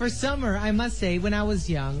 But for summer, I must say, when I was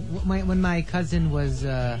young, when my cousin was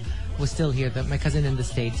still here, my cousin in the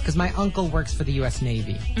States, because my uncle works for the U.S.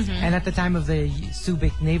 Navy. Mm-hmm. And at the time of the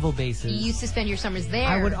Subic naval bases, you used to spend your summers there.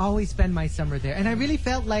 I would always spend my summer there. And I really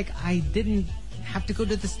felt like I didn't have to go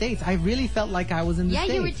to the States. I really felt like I was in the States.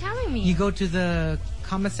 Yeah, you were telling me. You go to the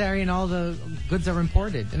commissary and all the goods are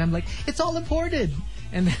imported. And I'm like, it's all imported.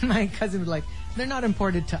 And then my cousin was like, they're not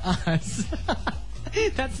imported to us.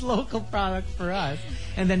 That's local product for us.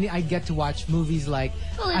 And then I get to watch movies like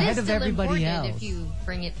ahead of everybody else. If you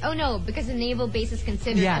bring it. Oh no, because the naval base is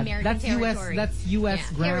considered American territory. That's U.S.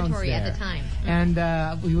 grounds territory there. at the time.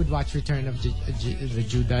 And we would watch Return of the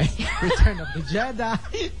Jedi. Return of the Jedi.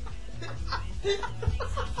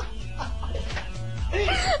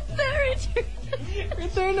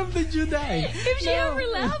 Return of the Jedi. If she ever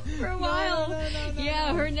left for a while. No.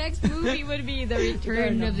 Yeah, her next movie would be The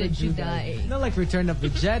Return of the Jedi. No, like Return of the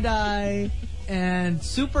Jedi and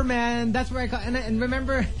Superman. That's where I got. And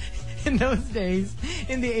remember, in those days,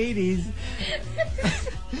 in the 80s.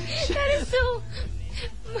 That is so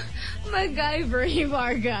MacGyver,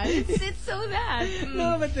 Varga. It's so that.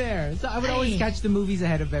 No, but there. So I would always catch the movies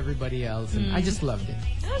ahead of everybody else, and I just loved it.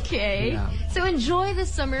 Okay. Yeah. So enjoy the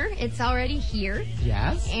summer. It's already here.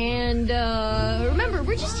 Yes. And remember,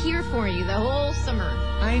 we're just here for you the whole summer.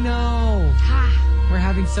 I know. We're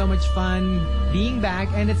having so much fun being back,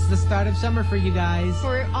 and it's the start of summer for you guys.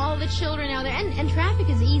 For all the children out there. And traffic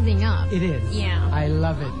is easing up. It is. Yeah. I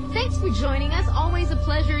love it. Thanks for joining us. Always a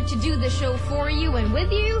pleasure to do the show for you and with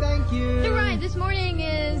you. Thank you. The ride this morning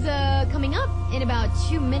is coming up in about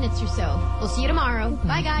 2 minutes or so. We'll see you tomorrow.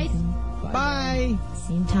 Bye, guys. Bye.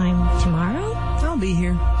 Same time tomorrow? I'll be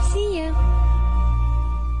here. See